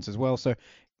 scoring runs as well. So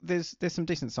there's some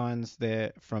decent signs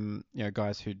there from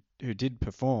guys who did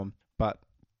perform. But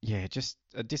yeah, just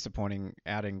a disappointing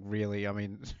outing, really. I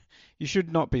mean, you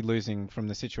should not be losing from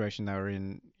the situation they were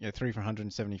in. 3 for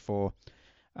 174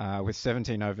 with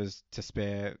 17 overs to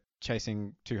spare,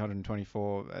 chasing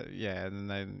 224. And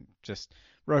then just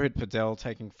Rohit Patel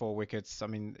taking 4 wickets. I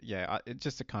mean, it's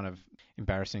just a kind of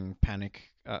embarrassing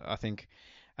panic, I think.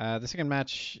 The second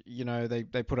match,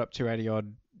 they put up 280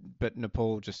 odd, but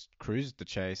Nepal just cruised the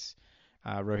chase.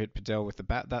 Rohit Patel with the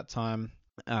bat that time.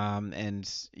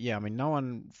 No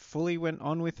one fully went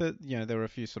on with it. There were a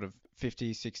few sort of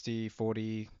 50, 60,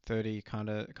 40, 30 kind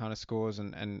of scores,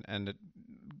 and it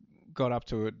got up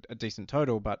to a decent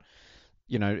total. But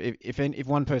if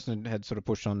one person had sort of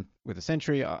pushed on with a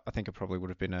century, I think it probably would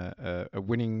have been a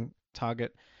winning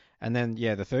target. And then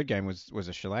the third game was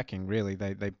a shellacking. Really,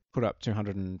 they put up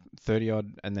 230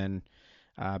 odd, and then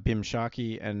Bim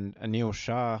Sharkey and Anil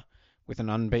Shah with an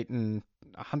unbeaten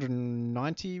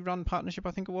 190 run partnership,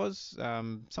 I think it was,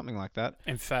 something like that.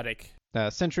 Emphatic.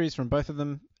 Centuries from both of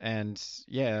them, and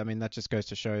that just goes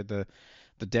to show the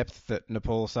the depth that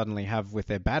Nepal suddenly have with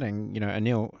their batting.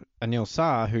 Anil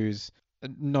Shah, who's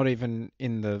not even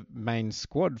in the main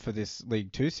squad for this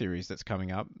League Two series that's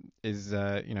coming up, is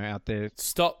out there.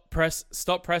 Stop press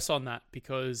on that,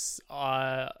 because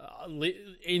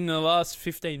in the last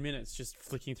 15 minutes, just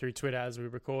flicking through Twitter as we're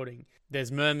recording,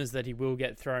 there's murmurs that he will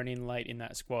get thrown in late in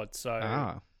that squad.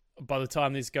 So by the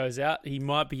time this goes out, he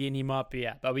might be in, he might be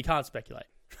out, but we can't speculate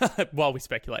while we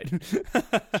speculate.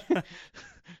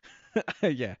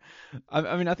 Yeah,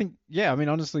 I think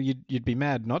honestly, you'd be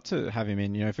mad not to have him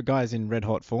in. If a guy's in red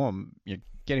hot form, you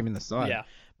get him in the side. Yeah.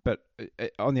 But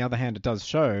on the other hand, it does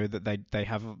show that they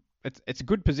have it's a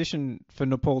good position for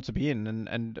Nepal to be in,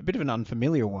 and a bit of an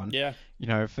unfamiliar one. Yeah.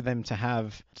 For them to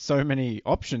have so many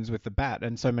options with the bat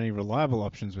and so many reliable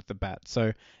options with the bat.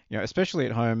 So especially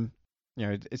at home.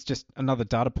 It's just another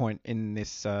data point in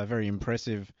this very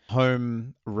impressive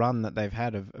home run that they've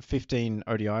had of 15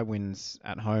 ODI wins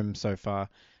at home so far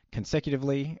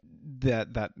consecutively.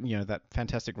 That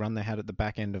fantastic run they had at the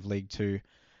back end of League Two,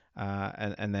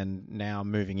 and then now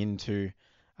moving into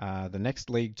the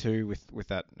next League Two with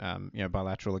that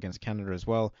bilateral against Canada as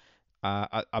well.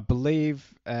 I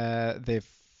believe they're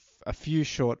a few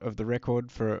short of the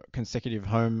record for consecutive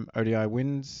home ODI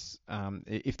wins.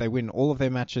 If they win all of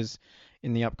their matches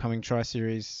in the upcoming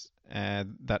Tri-Series,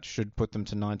 that should put them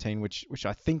to 19, which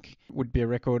I think would be a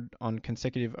record on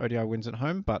consecutive ODI wins at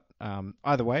home. But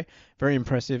either way, very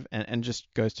impressive, and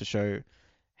just goes to show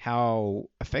how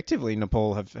effectively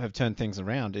Nepal have turned things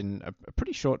around in a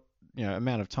pretty short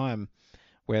amount of time,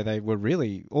 where they were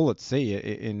really all at sea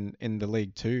in the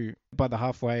League Two. By the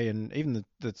halfway and even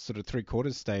the sort of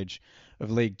three-quarters stage of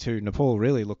League Two, Nepal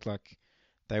really looked like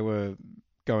they were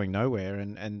going nowhere,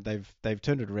 and they've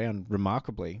turned it around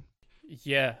remarkably.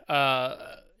 Yeah.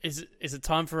 Is it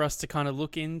time for us to kind of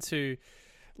look into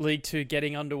League Two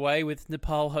getting underway with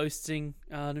Nepal hosting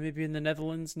Namibia and the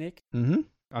Netherlands, Nick? Mm-hmm.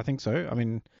 I think so. I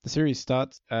mean, the series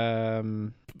starts...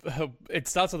 It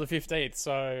starts on the 15th,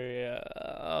 so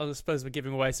I suppose we're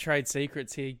giving away trade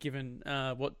secrets here, given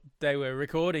what they were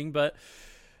recording. But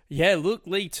yeah, look,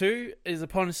 League Two is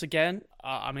upon us again.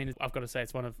 I mean, I've got to say,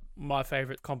 it's one of my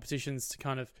favourite competitions to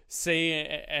kind of see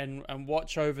and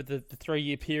watch over the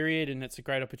 3-year period, and it's a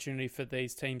great opportunity for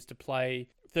these teams to play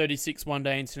 36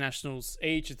 one-day internationals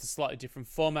each. It's a slightly different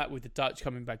format, with the Dutch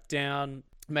coming back down,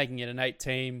 making it an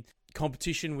 8-team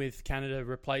competition, with Canada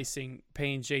replacing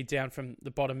PNG down from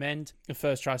the bottom end. The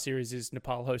first Tri-Series is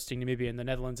Nepal hosting Namibia and the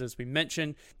Netherlands, as we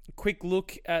mentioned. Quick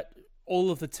look at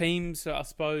all of the teams. I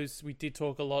suppose we did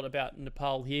talk a lot about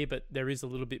Nepal here, but there is a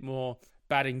little bit more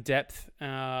batting depth,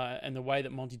 and the way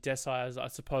that Monty Desai has, I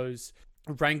suppose,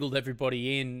 wrangled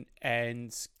everybody in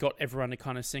and got everyone to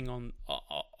kind of sing on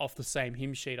off the same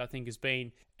hymn sheet, I think has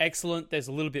been excellent. There's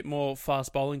a little bit more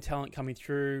fast bowling talent coming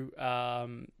through.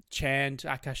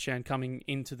 Akash Chand coming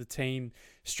into the team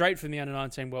straight from the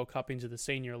Under-19 World Cup into the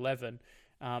Senior 11.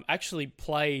 Actually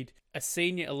played a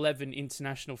Senior 11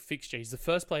 international fixture. He's the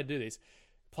first player to do this.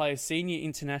 Play a senior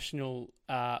international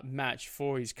match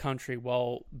for his country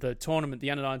while the tournament,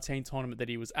 the Under-19 tournament that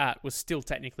he was at, was still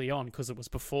technically on, because it was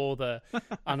before the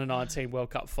Under-19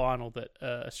 World Cup final that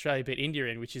Australia beat India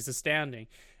in, which is astounding.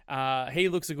 He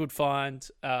looks a good find,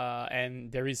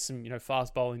 and there is some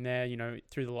fast bowling there,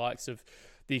 through the likes of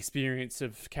the experience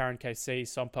of Karan KC,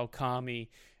 Sompal Kami,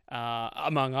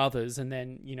 among others. And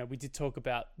then, we did talk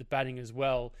about the batting as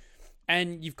well.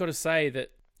 And you've got to say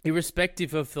that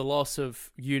irrespective of the loss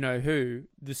of you-know-who,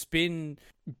 the spin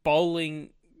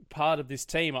bowling part of this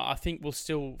team, I think, will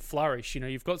still flourish.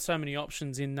 You've got so many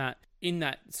options in that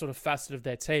sort of facet of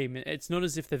their team. It's not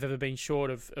as if they've ever been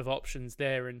short of options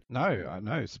there. And No, I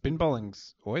know. Spin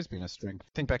bowling's always been a strength.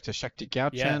 Think back to Shakti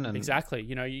Gauchan. Yeah, exactly.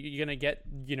 You're going to get,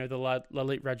 the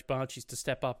Lalit Rajbanshis to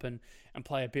step up and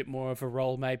play a bit more of a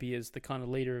role, maybe as the kind of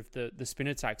leader of the spin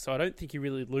attack. So I don't think you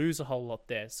really lose a whole lot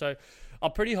there. So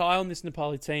I'm pretty high on this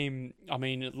Nepali team. I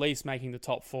mean, at least making the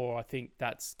top 4. I think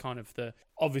that's kind of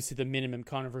obviously the minimum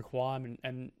kind of requirement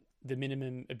and the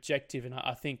minimum objective. And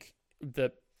I think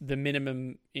the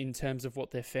minimum in terms of what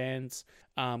their fans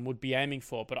would be aiming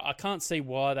for. But I can't see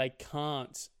why they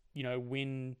can't,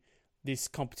 win this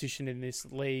competition in this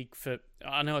league.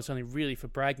 I know it's only really for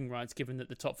bragging rights, given that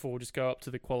the top 4 will just go up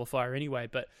to the qualifier anyway.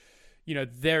 But,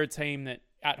 they're a team that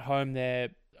at home, they're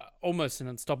almost an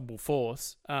unstoppable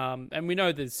force. And we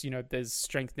know there's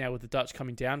strength now with the Dutch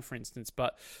coming down, for instance.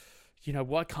 But,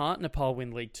 why can't Nepal win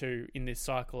League Two in this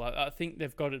cycle? I think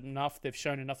they've got enough. They've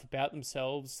shown enough about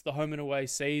themselves. The home and away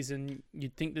season,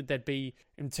 you'd think that they'd be,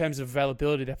 in terms of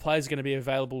availability, their players are going to be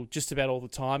available just about all the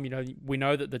time. We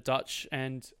know that the Dutch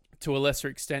and to a lesser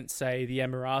extent, say the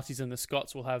Emiratis and the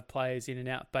Scots will have players in and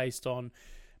out based on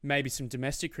maybe some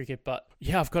domestic cricket. But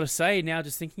yeah, I've got to say now,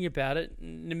 just thinking about it,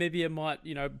 Namibia might,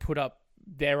 put up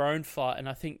their own fight. And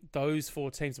I think those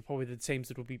 4 teams are probably the teams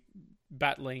that will be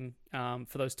battling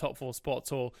for those top 4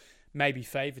 spots, or maybe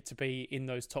favoured to be in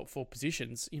those top 4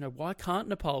 positions. Why can't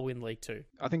Nepal win League Two?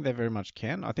 I think they very much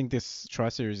can. I think this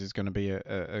tri-series is going to be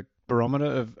a barometer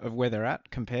of where they're at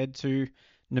compared to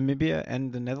Namibia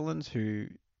and the Netherlands, who,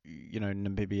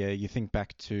 Namibia, you think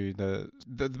back to the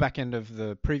back end of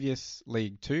the previous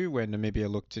League Two, where Namibia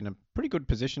looked in a pretty good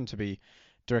position to be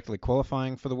directly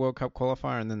qualifying for the World Cup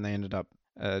qualifier, and then they ended up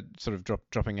sort of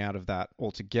dropping out of that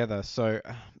altogether. So,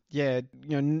 yeah,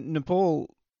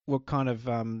 Nepal were kind of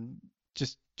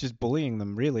just bullying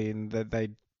them, really, and that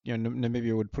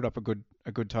Namibia would put up a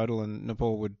good total, and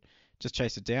Nepal would just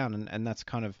chase it down, and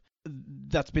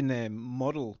that's been their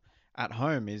model at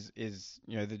home, is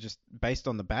they're just based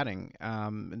on the batting.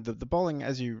 The bowling,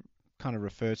 as you kind of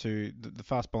refer to, the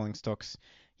fast bowling stocks,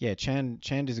 yeah,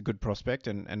 Chand is a good prospect,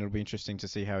 and it'll be interesting to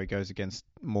see how he goes against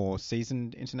more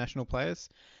seasoned international players.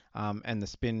 And the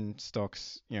spin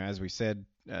stocks, as we said,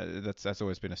 that's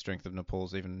always been a strength of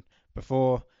Nepal's, even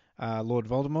before Lord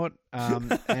Voldemort.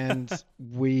 And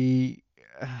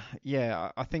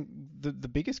I think the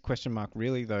biggest question mark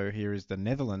really, though, here is the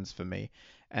Netherlands for me,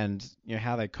 and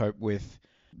how they cope with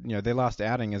their last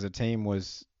outing as a team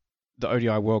was the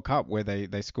ODI World Cup, where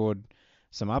they scored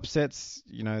some upsets.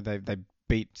 They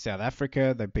beat South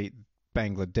Africa, they beat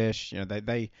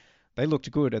Bangladesh. They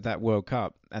looked good at that World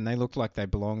Cup, and they looked like they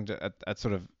belonged at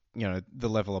sort of the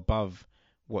level above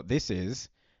what this is.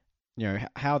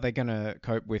 How are they going to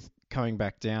cope with coming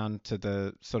back down to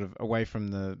the sort of away from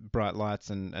the bright lights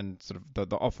and sort of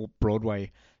the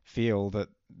off-Broadway feel that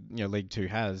League Two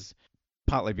has,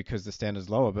 partly because the standard's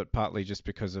lower, but partly just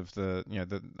because of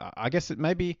I guess it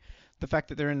may be the fact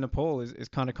that they're in Nepal is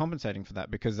kind of compensating for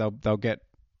that, because they'll get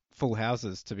full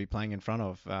houses to be playing in front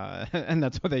of, and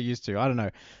that's what they're used to. I don't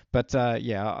know, but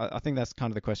I think that's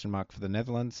kind of the question mark for the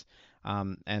Netherlands.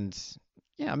 And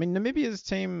yeah, I mean, Namibia's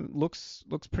team looks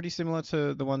pretty similar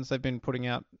to the ones they've been putting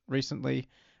out recently.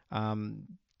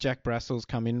 Jack Brassell's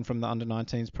come in from the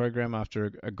under-19s program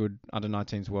after a good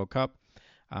under-19s World Cup,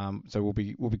 so we'll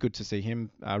be good to see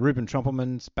him. Ruben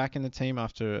Trompelmann's back in the team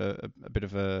after a bit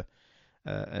of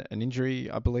an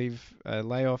injury, I believe,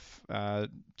 layoff.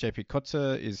 JP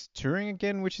Kotze is touring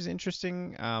again, which is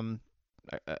interesting.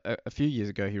 A few years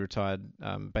ago, he retired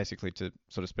basically to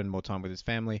sort of spend more time with his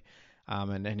family.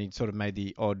 And he sort of made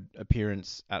the odd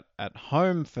appearance at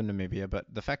home for Namibia, but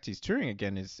the fact he's touring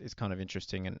again is kind of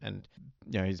interesting, and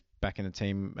he's back in the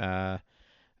team.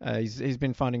 He's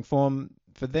been finding form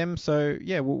for them, so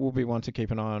yeah, we'll be one to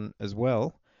keep an eye on as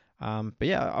well. But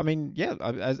yeah, I mean, yeah,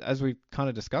 as we kind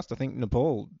of discussed, I think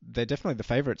Nepal, they're definitely the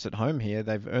favourites at home here.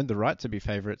 They've earned the right to be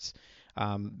favourites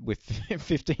with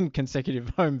 15 consecutive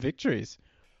home victories.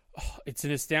 It's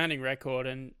an astounding record,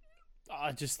 and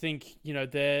I just think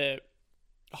their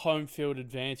home field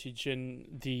advantage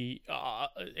and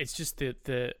it's just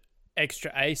the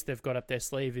extra ace they've got up their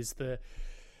sleeve is the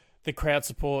crowd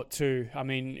support too. I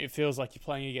mean, it feels like you're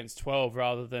playing against 12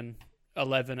 rather than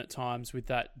 11 at times with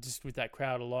that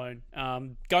crowd alone.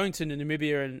 Going to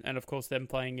Namibia and of course them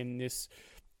playing in this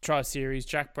tri-series,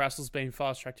 Jack Brassell's been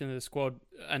fast-tracked into the squad,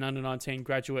 an under-19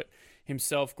 graduate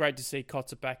himself. Great to see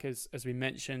Kotze back, as we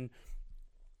mentioned.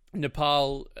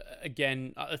 Nepal,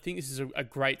 again, I think this is a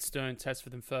great stern test for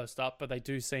them first up, but they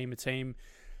do seem a team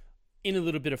in a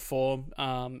little bit of form,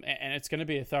 and it's going to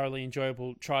be a thoroughly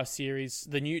enjoyable tri-series.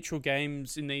 The neutral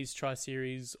games in these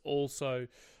tri-series also,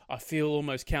 I feel,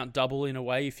 almost count double in a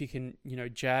way. If you can,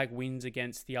 jag wins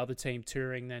against the other team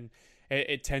touring, then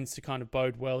it tends to kind of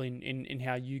bode well in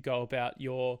how you go about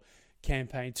your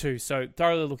campaign too. So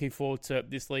thoroughly looking forward to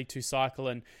this League Two cycle,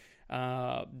 and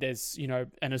there's,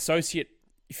 an associate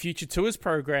Future Tours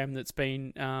program that's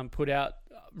been put out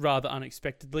rather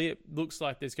unexpectedly. It looks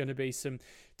like there's going to be some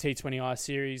T20I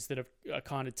series that are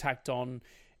kind of tacked on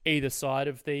either side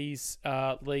of these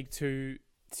League Two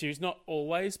series. Not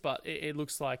always, but it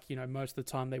looks like most of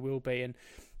the time they will be. And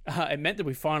it meant that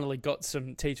we finally got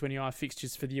some T20I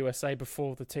fixtures for the USA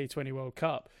before the T20 World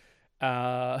Cup.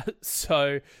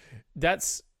 So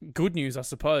that's good news, I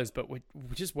suppose, but we're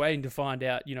just waiting to find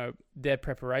out, their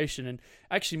preparation. And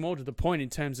actually, more to the point, in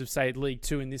terms of, say, League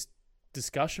Two in this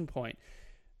discussion point,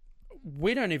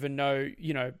 we don't even know,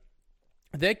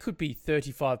 there could be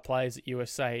 35 players at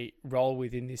USA roll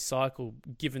within this cycle,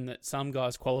 given that some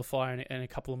guys qualify in a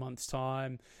couple of months'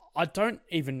 time. I don't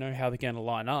even know how they're going to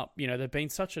line up. They've been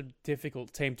such a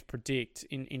difficult team to predict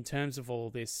in terms of all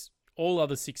this. All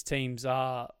other 6 teams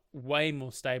are way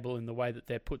more stable in the way that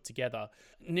they're put together.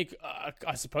 Nick,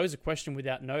 I suppose a question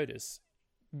without notice.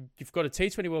 You've got a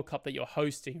T20 World Cup that you're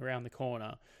hosting around the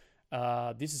corner.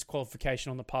 This is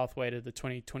qualification on the pathway to the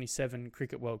 2027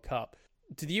 Cricket World Cup.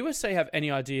 Do the USA have any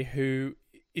idea who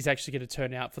is actually going to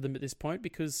turn out for them at this point?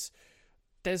 Because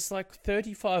there's like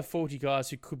 35, 40 guys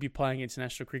who could be playing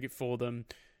international cricket for them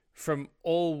from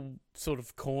all sort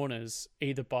of corners,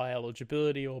 either by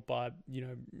eligibility or by,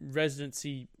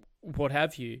 residency, what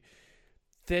have you.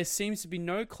 There seems to be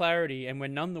no clarity, and we're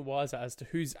none the wiser as to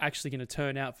who's actually going to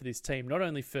turn out for this team, not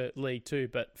only for League Two,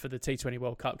 but for the T20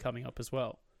 World Cup coming up as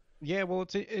well. Yeah, well,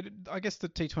 I guess the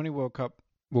T20 World Cup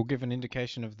will give an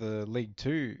indication of the League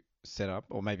Two setup,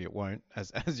 or maybe it won't,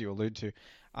 as you allude to,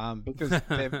 because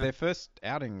their first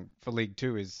outing for League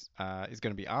Two is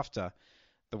going to be after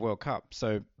the World Cup.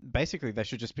 So basically, they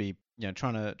should just be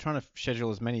trying to schedule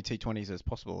as many T20s as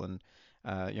possible and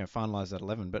finalize that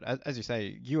 11. But as you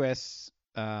say, the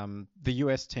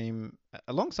US team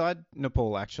alongside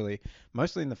Nepal actually,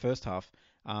 mostly in the first half,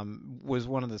 was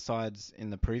one of the sides in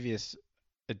the previous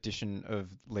edition of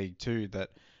League Two that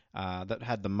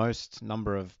had the most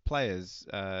number of players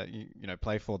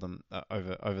play for them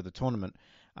over the tournament.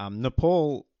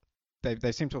 Nepal,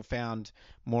 they seem to have found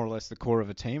more or less the core of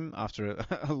a team after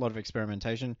a lot of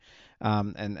experimentation,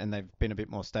 and they've been a bit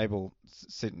more stable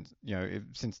since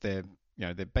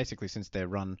their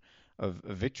run of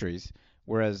victories.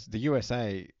 Whereas the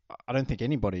USA, I don't think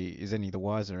anybody is any the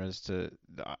wiser as to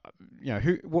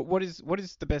what is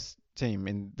the best team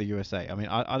in the USA. I mean,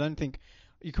 I don't think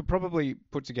you could probably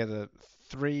put together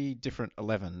 3 different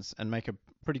 11s and make a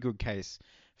pretty good case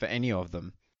for any of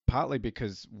them. Partly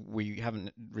because we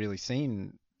haven't really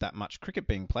seen that much cricket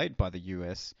being played by the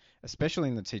US, especially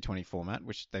in the T20 format,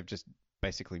 which they've just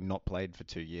basically not played for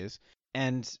 2 years.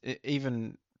 And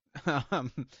even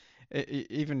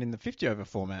even in the 50 over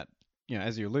format,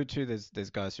 as you allude to, there's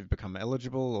guys who've become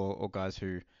eligible or guys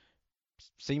who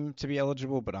seem to be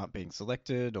eligible but aren't being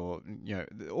selected, or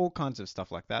all kinds of stuff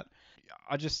like that.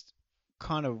 I just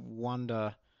kind of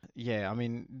wonder. Yeah, I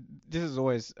mean, this is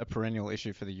always a perennial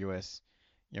issue for the US.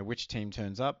 Which team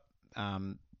turns up.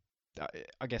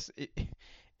 I guess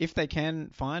if they can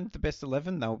find the best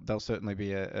 11, they'll certainly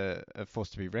be a force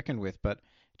to be reckoned with. But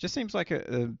it just seems like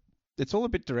it's all a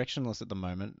bit directionless at the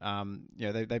moment.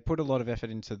 They put a lot of effort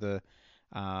into the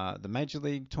Major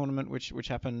League tournament, which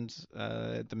happened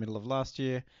at the middle of last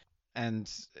year, and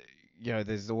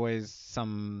there's always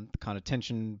some kind of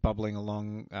tension bubbling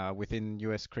along within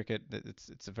US cricket.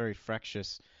 It's a very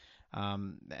fractious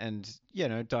and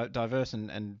diverse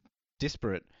and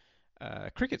disparate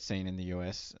cricket scene in the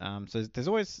US. So there's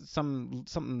always some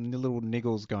little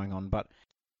niggles going on, but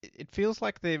it feels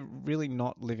like they're really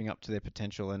not living up to their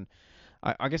potential. And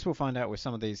I guess we'll find out with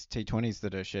some of these T20s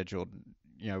that are scheduled,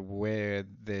 where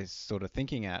they're sort of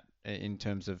thinking at in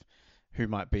terms of who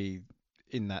might be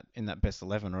in that best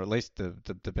 11, or at least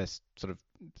the best sort of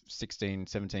 16,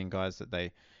 17 guys that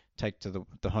they take to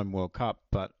the home World Cup.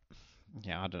 But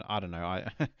yeah, I don't know.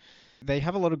 They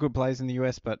have a lot of good players in the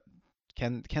US, but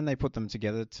can they put them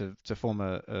together to form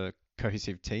a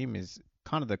cohesive team is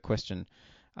kind of the question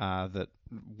that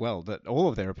all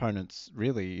of their opponents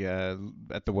really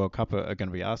at the World Cup are going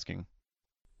to be asking.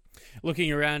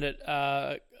 Looking around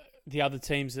at the other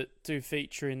teams that do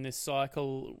feature in this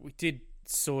cycle, we did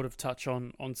sort of touch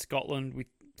on Scotland. We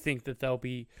think that they'll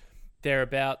be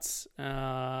thereabouts,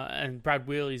 and Brad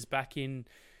Wheely's back in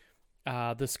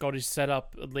the Scottish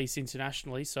setup, at least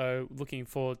internationally, so looking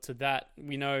forward to that.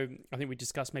 We know, I think we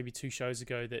discussed maybe 2 shows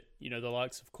ago that, the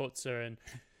likes of Coetzer and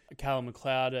Callum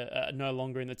McLeod are no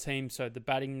longer in the team, so the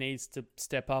batting needs to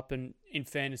step up, and in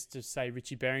fairness to say,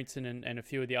 Richie Berrington and a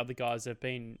few of the other guys have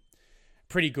been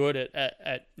pretty good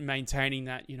at maintaining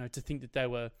that, to think that they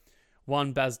were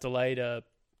one Baz Deleda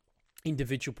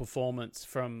individual performance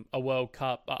from a World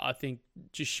Cup, I think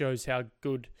just shows how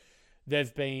good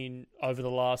they've been over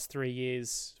the last 3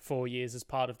 years, 4 years as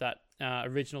part of that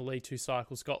original League Two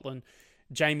cycle. Scotland.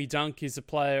 Jamie Dunk is a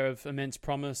player of immense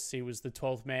promise. He was the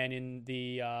 12th man in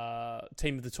the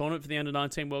team of the tournament for the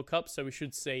Under-19 World Cup, so we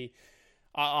should see,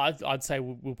 I'd say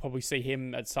we'll probably see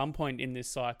him at some point in this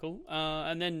cycle.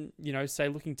 And then, say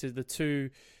looking to the 2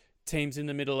 teams in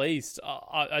the Middle East,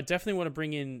 I definitely want to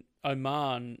bring in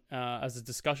Oman as a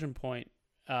discussion point,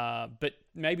 but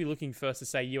maybe looking first to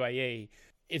say UAE.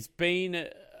 It's been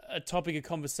a topic of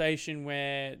conversation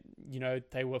where,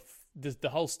 they were the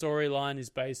whole storyline is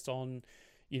based on,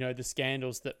 the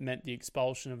scandals that meant the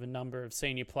expulsion of a number of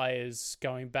senior players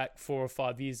going back 4 or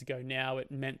 5 years ago. Now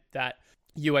it meant that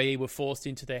UAE were forced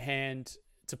into their hand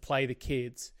to play the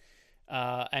kids.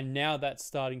 And now that's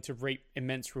starting to reap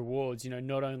immense rewards.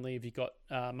 Not only have you got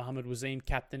Mohamed Wasim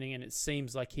captaining, and it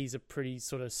seems like he's a pretty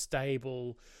sort of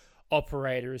stable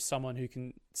operator, as someone who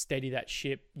can steady that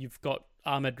ship. You've got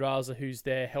Ahmed Raza, who's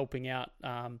there helping out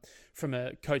from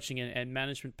a coaching and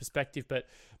management perspective, but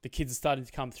the kids are starting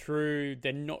to come through.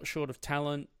 They're not short of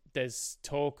talent. There's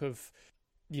talk of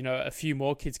a few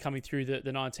more kids coming through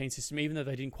the 19 system, even though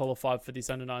they didn't qualify for this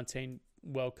under-19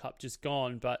 World Cup just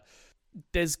gone. But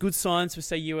there's good signs for,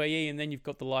 say, UAE, and then you've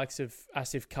got the likes of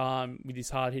Asif Khan with his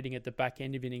hard hitting at the back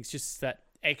end of innings, just that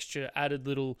extra added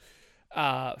little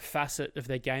facet of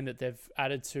their game that they've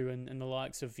added to, and the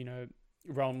likes of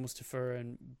Rowan Mustafa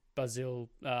and Basil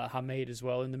Hamid as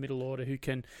well in the middle order, who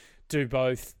can do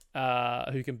both,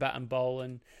 who can bat and bowl.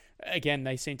 And again,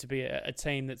 they seem to be a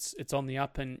team it's on the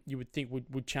up, and you would think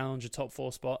would challenge a top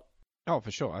 4 spot. Oh,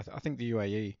 for sure. I think the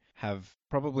UAE have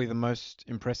probably the most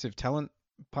impressive talent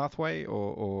pathway,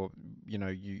 or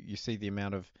you see the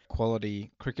amount of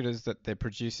quality cricketers that they're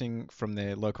producing from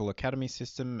their local academy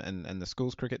system and the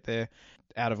schools cricket there.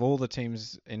 Out of all the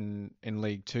teams in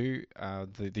League 2,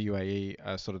 the UAE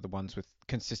are sort of the ones with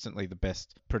consistently the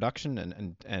best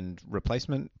production and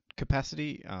replacement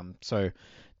capacity. So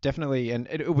definitely, and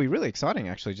it'll be really exciting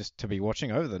actually just to be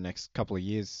watching over the next couple of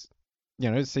years.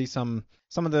 To see some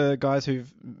of the guys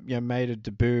who've made a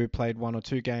debut, played 1 or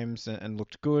 2 games and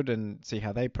looked good, and see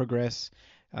how they progress.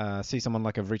 See someone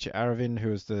like a Richard Aravin, who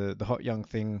was the hot young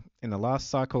thing in the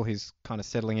last cycle. He's kind of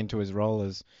settling into his role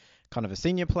as kind of a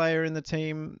senior player in the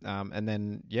team, and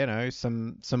then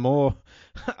some more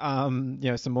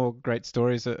some more great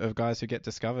stories of guys who get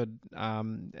discovered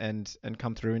and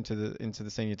come through into the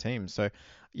senior team. So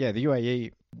the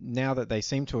UAE, now that they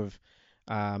seem to have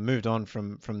moved on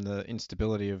from the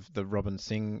instability of the Robin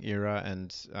Singh era,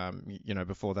 and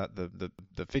before that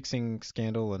the fixing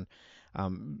scandal, and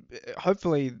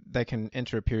hopefully they can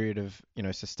enter a period of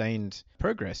sustained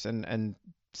progress, and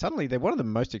suddenly they're one of the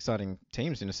most exciting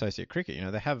teams in associate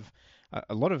cricket. They have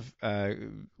a lot of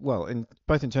in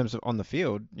both in terms of on the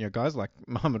field, guys like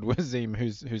Mohamed Wasim,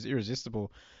 who's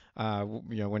irresistible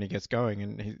when he gets going,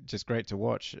 and he's just great to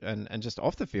watch, and just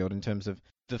off the field in terms of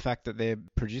the fact that they're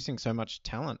producing so much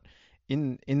talent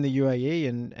in the UAE,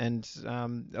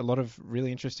 and a lot of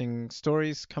really interesting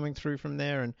stories coming through from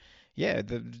there. And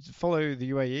follow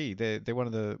the UAE. They're one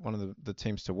of the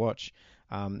teams to watch.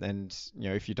 And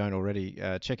if you don't already,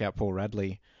 check out Paul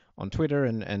Radley on Twitter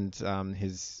and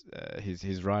his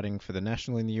writing for the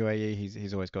National in the UAE.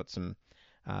 He's always got some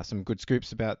good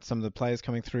scoops about some of the players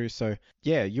coming through. So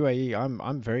UAE,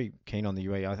 I'm very keen on the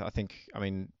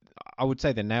UAE. I would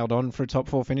say they're nailed on for a top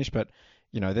 4 finish, but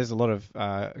there's a lot of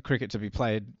cricket to be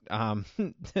played.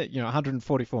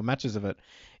 144 matches of it,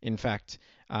 in fact,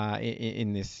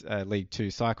 in this League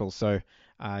 2 cycle. So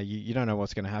you don't know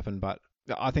what's going to happen, but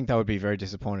I think they would be very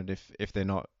disappointed if they're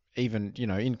not even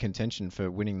in contention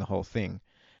for winning the whole thing.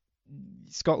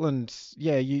 Scotland,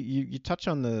 you touch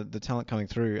on the talent coming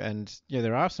through, and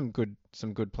there are some good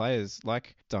players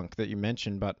like Dunk that you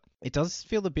mentioned, but it does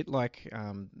feel a bit like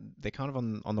they're kind of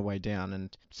on the way down,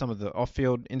 and some of the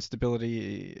off-field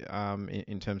instability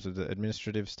in terms of the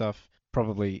administrative stuff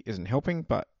probably isn't helping.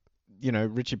 But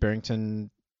Richie Berrington,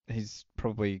 he's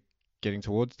probably getting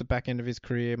towards the back end of his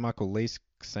career. Michael Leask,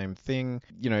 same thing.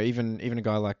 Even a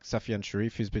guy like Safian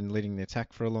Sharif, who's been leading the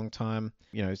attack for a long time.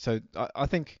 So I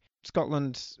think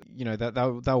Scotland,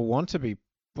 that they'll want to be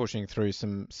pushing through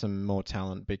some more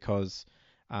talent, because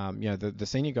the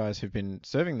senior guys who've been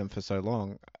serving them for so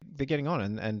long, they're getting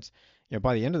on, and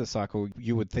by the end of the cycle,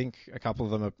 you would think a couple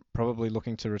of them are probably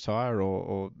looking to retire,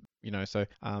 or so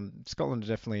Scotland are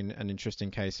definitely an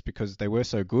interesting case, because they were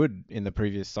so good in the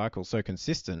previous cycle, so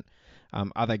consistent.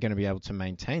 Are they going to be able to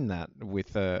maintain that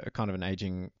with a kind of an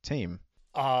aging team?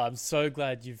 I'm so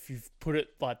glad you've put it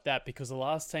like that, because the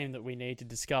last team that we need to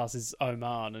discuss is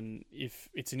Oman, and if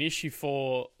it's an issue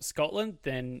for Scotland,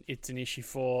 then it's an issue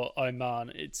for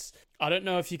Oman. I don't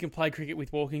know if you can play cricket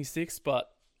with walking sticks, but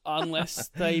unless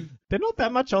they're not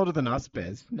that much older than us,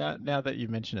 Bez. Now that you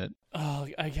mention it. Oh,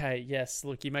 okay, yes.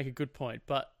 Look, you make a good point,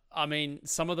 but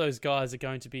some of those guys are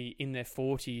going to be in their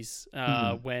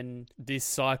 40s when this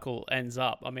cycle ends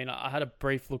up. I had a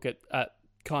brief look at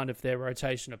kind of their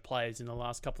rotation of players in the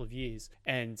last couple of years,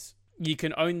 and you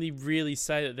can only really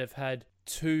say that they've had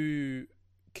 2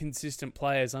 consistent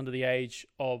players under the age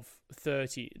of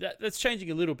 30. That's changing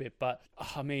a little bit, but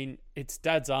it's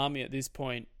Dad's army at this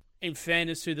point. In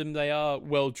fairness to them, they are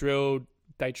well drilled,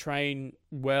 they train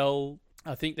well.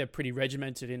 I think they're pretty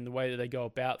regimented in the way that they go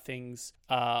about things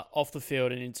off the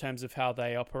field, and in terms of how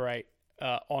they operate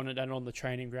on it and on the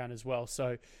training ground as well.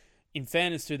 So in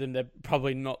fairness to them, they're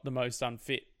probably not the most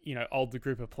unfit older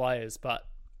group of players, but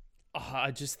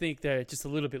I just think they're just a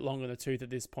little bit long on the tooth at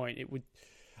this point.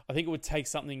 I think it would take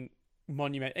something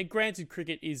monumental. And granted,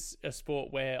 cricket is a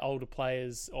sport where older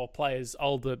players, or players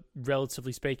older,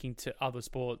 relatively speaking, to other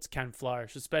sports can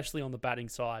flourish, especially on the batting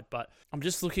side. But I'm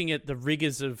just looking at the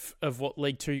rigours of what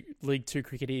League Two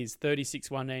cricket is.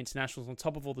 36 one-day internationals on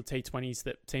top of all the T20s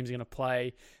that teams are going to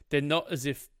play. They're not as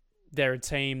if they're a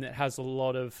team that has a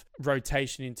lot of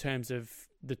rotation in terms of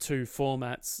the two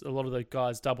formats. A lot of the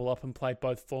guys double up and play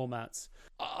both formats.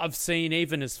 I've seen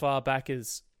even as far back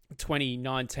as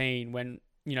 2019 when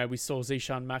we saw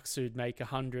Zishan Maksud make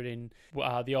 100 in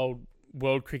the old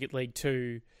World Cricket League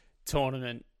 2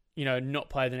 tournament, not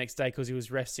play the next day because he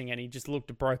was resting, and he just looked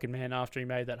a broken man after he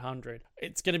made that 100.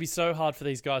 It's going to be so hard for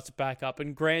these guys to back up.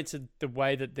 And granted, the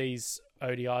way that these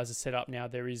ODIs are set up now,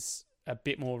 there is a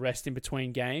bit more rest in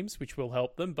between games, which will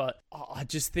help them. But I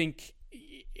just think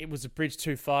it was a bridge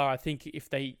too far. I think if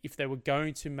they were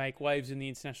going to make waves in the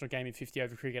international game in 50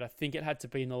 over cricket, I think it had to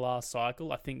be in the last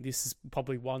cycle. I think this is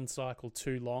probably one cycle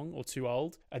too long or too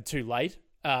old and too late.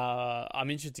 I'm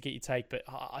interested to get your take, but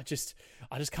I just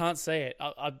can't see it.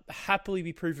 I'd happily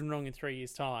be proven wrong in 3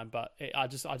 years' time, but I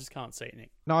just can't see it,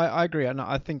 Nick. No, I agree. And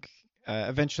I think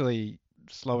eventually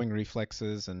slowing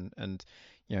reflexes and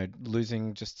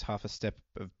losing just half a step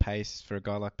of pace for a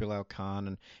guy like Bilal Khan,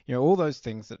 and all those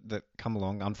things that come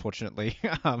along, unfortunately,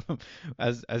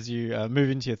 as you move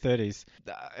into your 30s.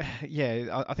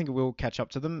 I think it will catch up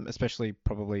to them, especially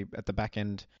probably at the back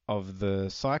end of the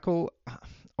cycle.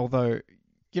 Although,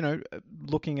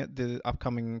 looking at the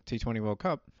upcoming T20 World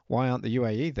Cup, why aren't the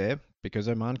UAE there? Because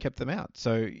Oman kept them out.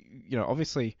 So,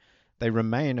 obviously they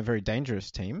remain a very dangerous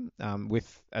team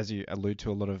with, as you allude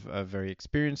to, a lot of very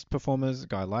experienced performers. A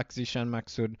guy like Zishan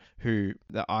Maksud, who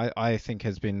I think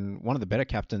has been one of the better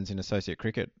captains in associate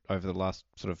cricket over the last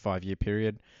sort of 5-year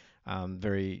period.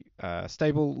 Very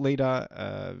stable leader,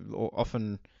 or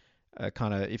often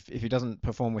kind of, if he doesn't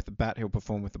perform with the bat, he'll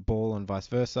perform with the ball and vice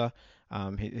versa.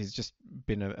 He's just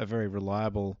been a very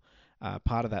reliable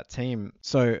part of that team.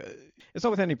 So it's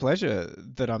not with any pleasure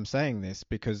that I'm saying this,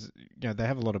 because they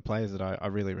have a lot of players that I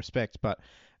really respect. But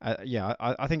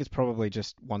I think it's probably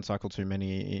just one cycle too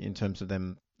many in terms of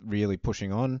them really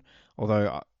pushing on.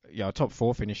 Although a top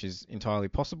 4 finish is entirely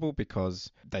possible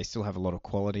because they still have a lot of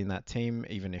quality in that team,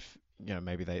 even if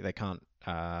maybe they can't.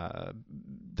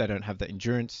 They don't have the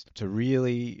endurance to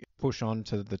really push on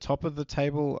to the top of the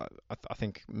table. I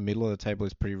think middle of the table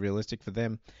is pretty realistic for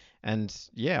them. And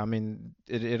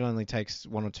it only takes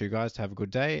 1 or 2 guys to have a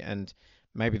good day, and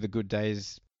maybe the good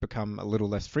days become a little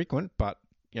less frequent, but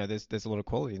there's a lot of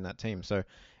quality in that team. So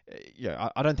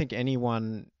I don't think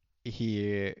anyone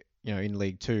here in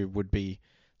League 2 would be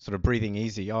sort of breathing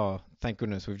easy. Oh, thank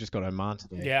goodness we've just got Oman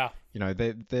today. Yeah.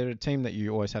 They're a team that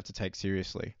you always have to take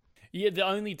seriously. Yeah, the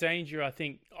only danger, I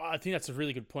think that's a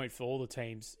really good point for all the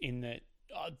teams, in that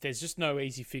there's just no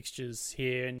easy fixtures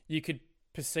here. And you could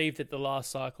perceive that the last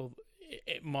cycle,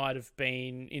 it might have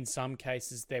been, in some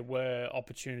cases, there were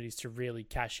opportunities to really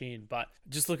cash in. But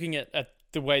just looking at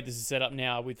the way this is set up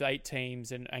now with 8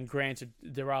 teams, and granted,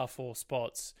 there are 4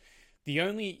 spots, the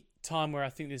only time where I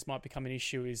think this might become an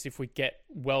issue is if we get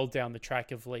well down the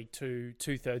track of League 2,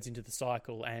 2/3 into the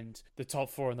cycle, and the top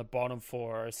 4 and the bottom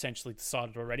 4 are essentially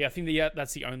decided already. I think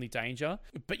that's the only danger.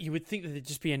 But you would think that there'd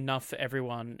just be enough for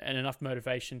everyone and enough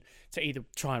motivation to either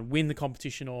try and win the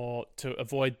competition or to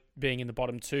avoid being in the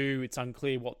bottom 2. It's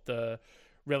unclear what the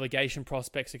relegation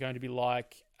prospects are going to be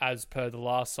like as per the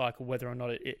last cycle, whether or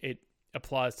not it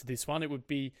applies to this one. It would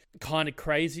be kind of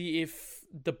crazy if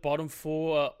the bottom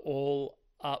 4 are all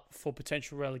up for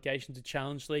potential relegation to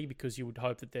Challenge League, because you would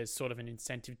hope that there's sort of an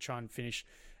incentive to try and finish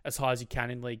as high as you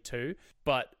can in League 2.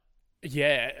 But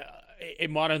it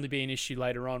might only be an issue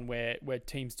later on where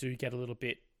teams do get a little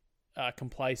bit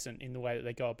complacent in the way that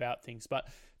they go about things. But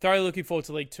thoroughly looking forward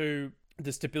to League 2.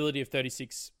 The stability of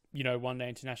 36 one-day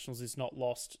internationals is not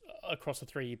lost across a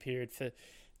 3-year period for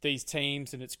these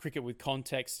teams, and it's cricket with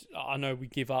context. I know we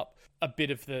give up a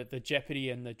bit of the jeopardy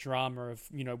and the drama of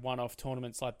one-off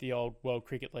tournaments like the old World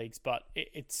Cricket Leagues, but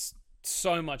it's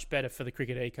so much better for the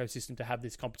cricket ecosystem to have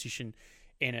this competition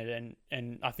in it,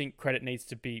 and I think credit needs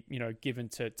to be given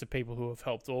to people who have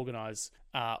helped organise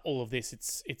all of this.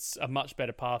 It's a much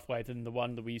better pathway than the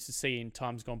one that we used to see in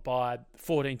times gone by.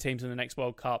 14 teams in the next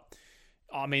World Cup.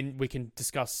 I mean, we can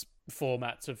discuss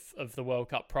formats of the World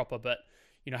Cup proper, but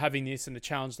having this and the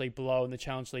Challenge League below and the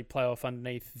Challenge League playoff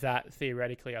underneath that,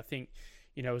 theoretically, I think,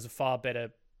 is a far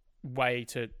better way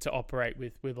to operate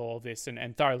with all of this,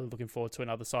 and thoroughly looking forward to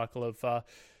another cycle of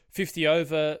 50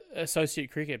 over associate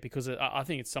cricket, because I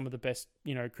think it's some of the best,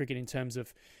 cricket in terms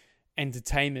of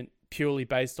entertainment purely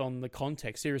based on the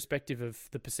context, irrespective of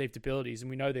the perceived abilities. And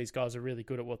we know these guys are really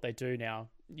good at what they do now.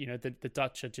 The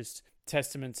Dutch are just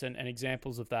testaments and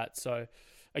examples of that. So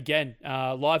again,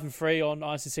 live and free on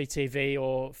ICC TV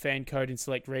or fan code in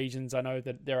select regions. I know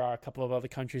that there are a couple of other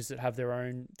countries that have their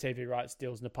own TV rights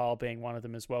deals, Nepal being one of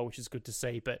them as well, which is good to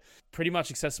see, but pretty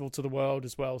much accessible to the world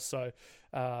as well. So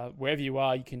wherever you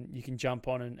are, you can jump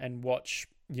on and watch,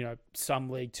 some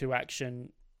League 2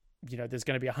 action. There's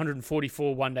going to be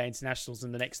 144 one-day internationals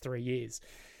in the next 3 years.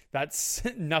 That's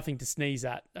nothing to sneeze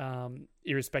at,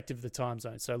 irrespective of the time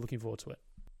zone. So looking forward to it.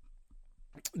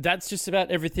 That's just about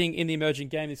everything in the emerging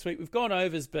game this week. We've gone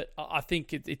overs, but I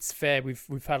think it's fair.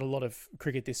 We've had a lot of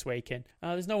cricket this weekend.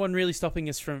 There's no one really stopping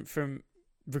us from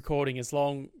recording as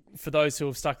long. For those who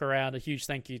have stuck around, a huge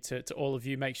thank you to all of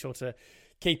you. Make sure to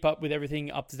keep up with everything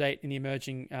up to date in the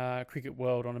emerging cricket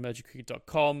world on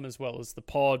emergingcricket.com, as well as the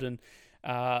pod and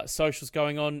socials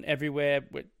going on everywhere.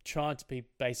 We're trying to be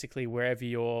basically wherever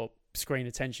your screen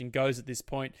attention goes at this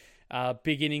point.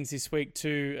 Big innings this week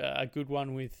too, a good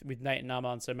one with Nate and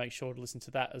Naman, so make sure to listen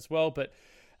to that as well. But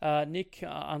Nick,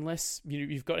 unless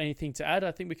you've got anything to add,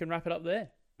 I think we can wrap it up there.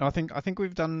 I think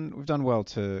we've done well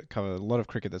to cover a lot of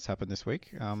cricket that's happened this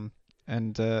week,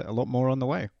 and a lot more on the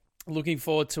way. Looking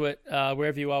forward to it.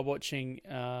 Wherever you are watching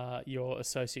your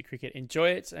associate cricket, enjoy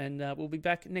it, and we'll be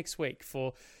back next week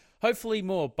for hopefully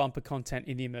more bumper content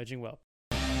in the emerging world.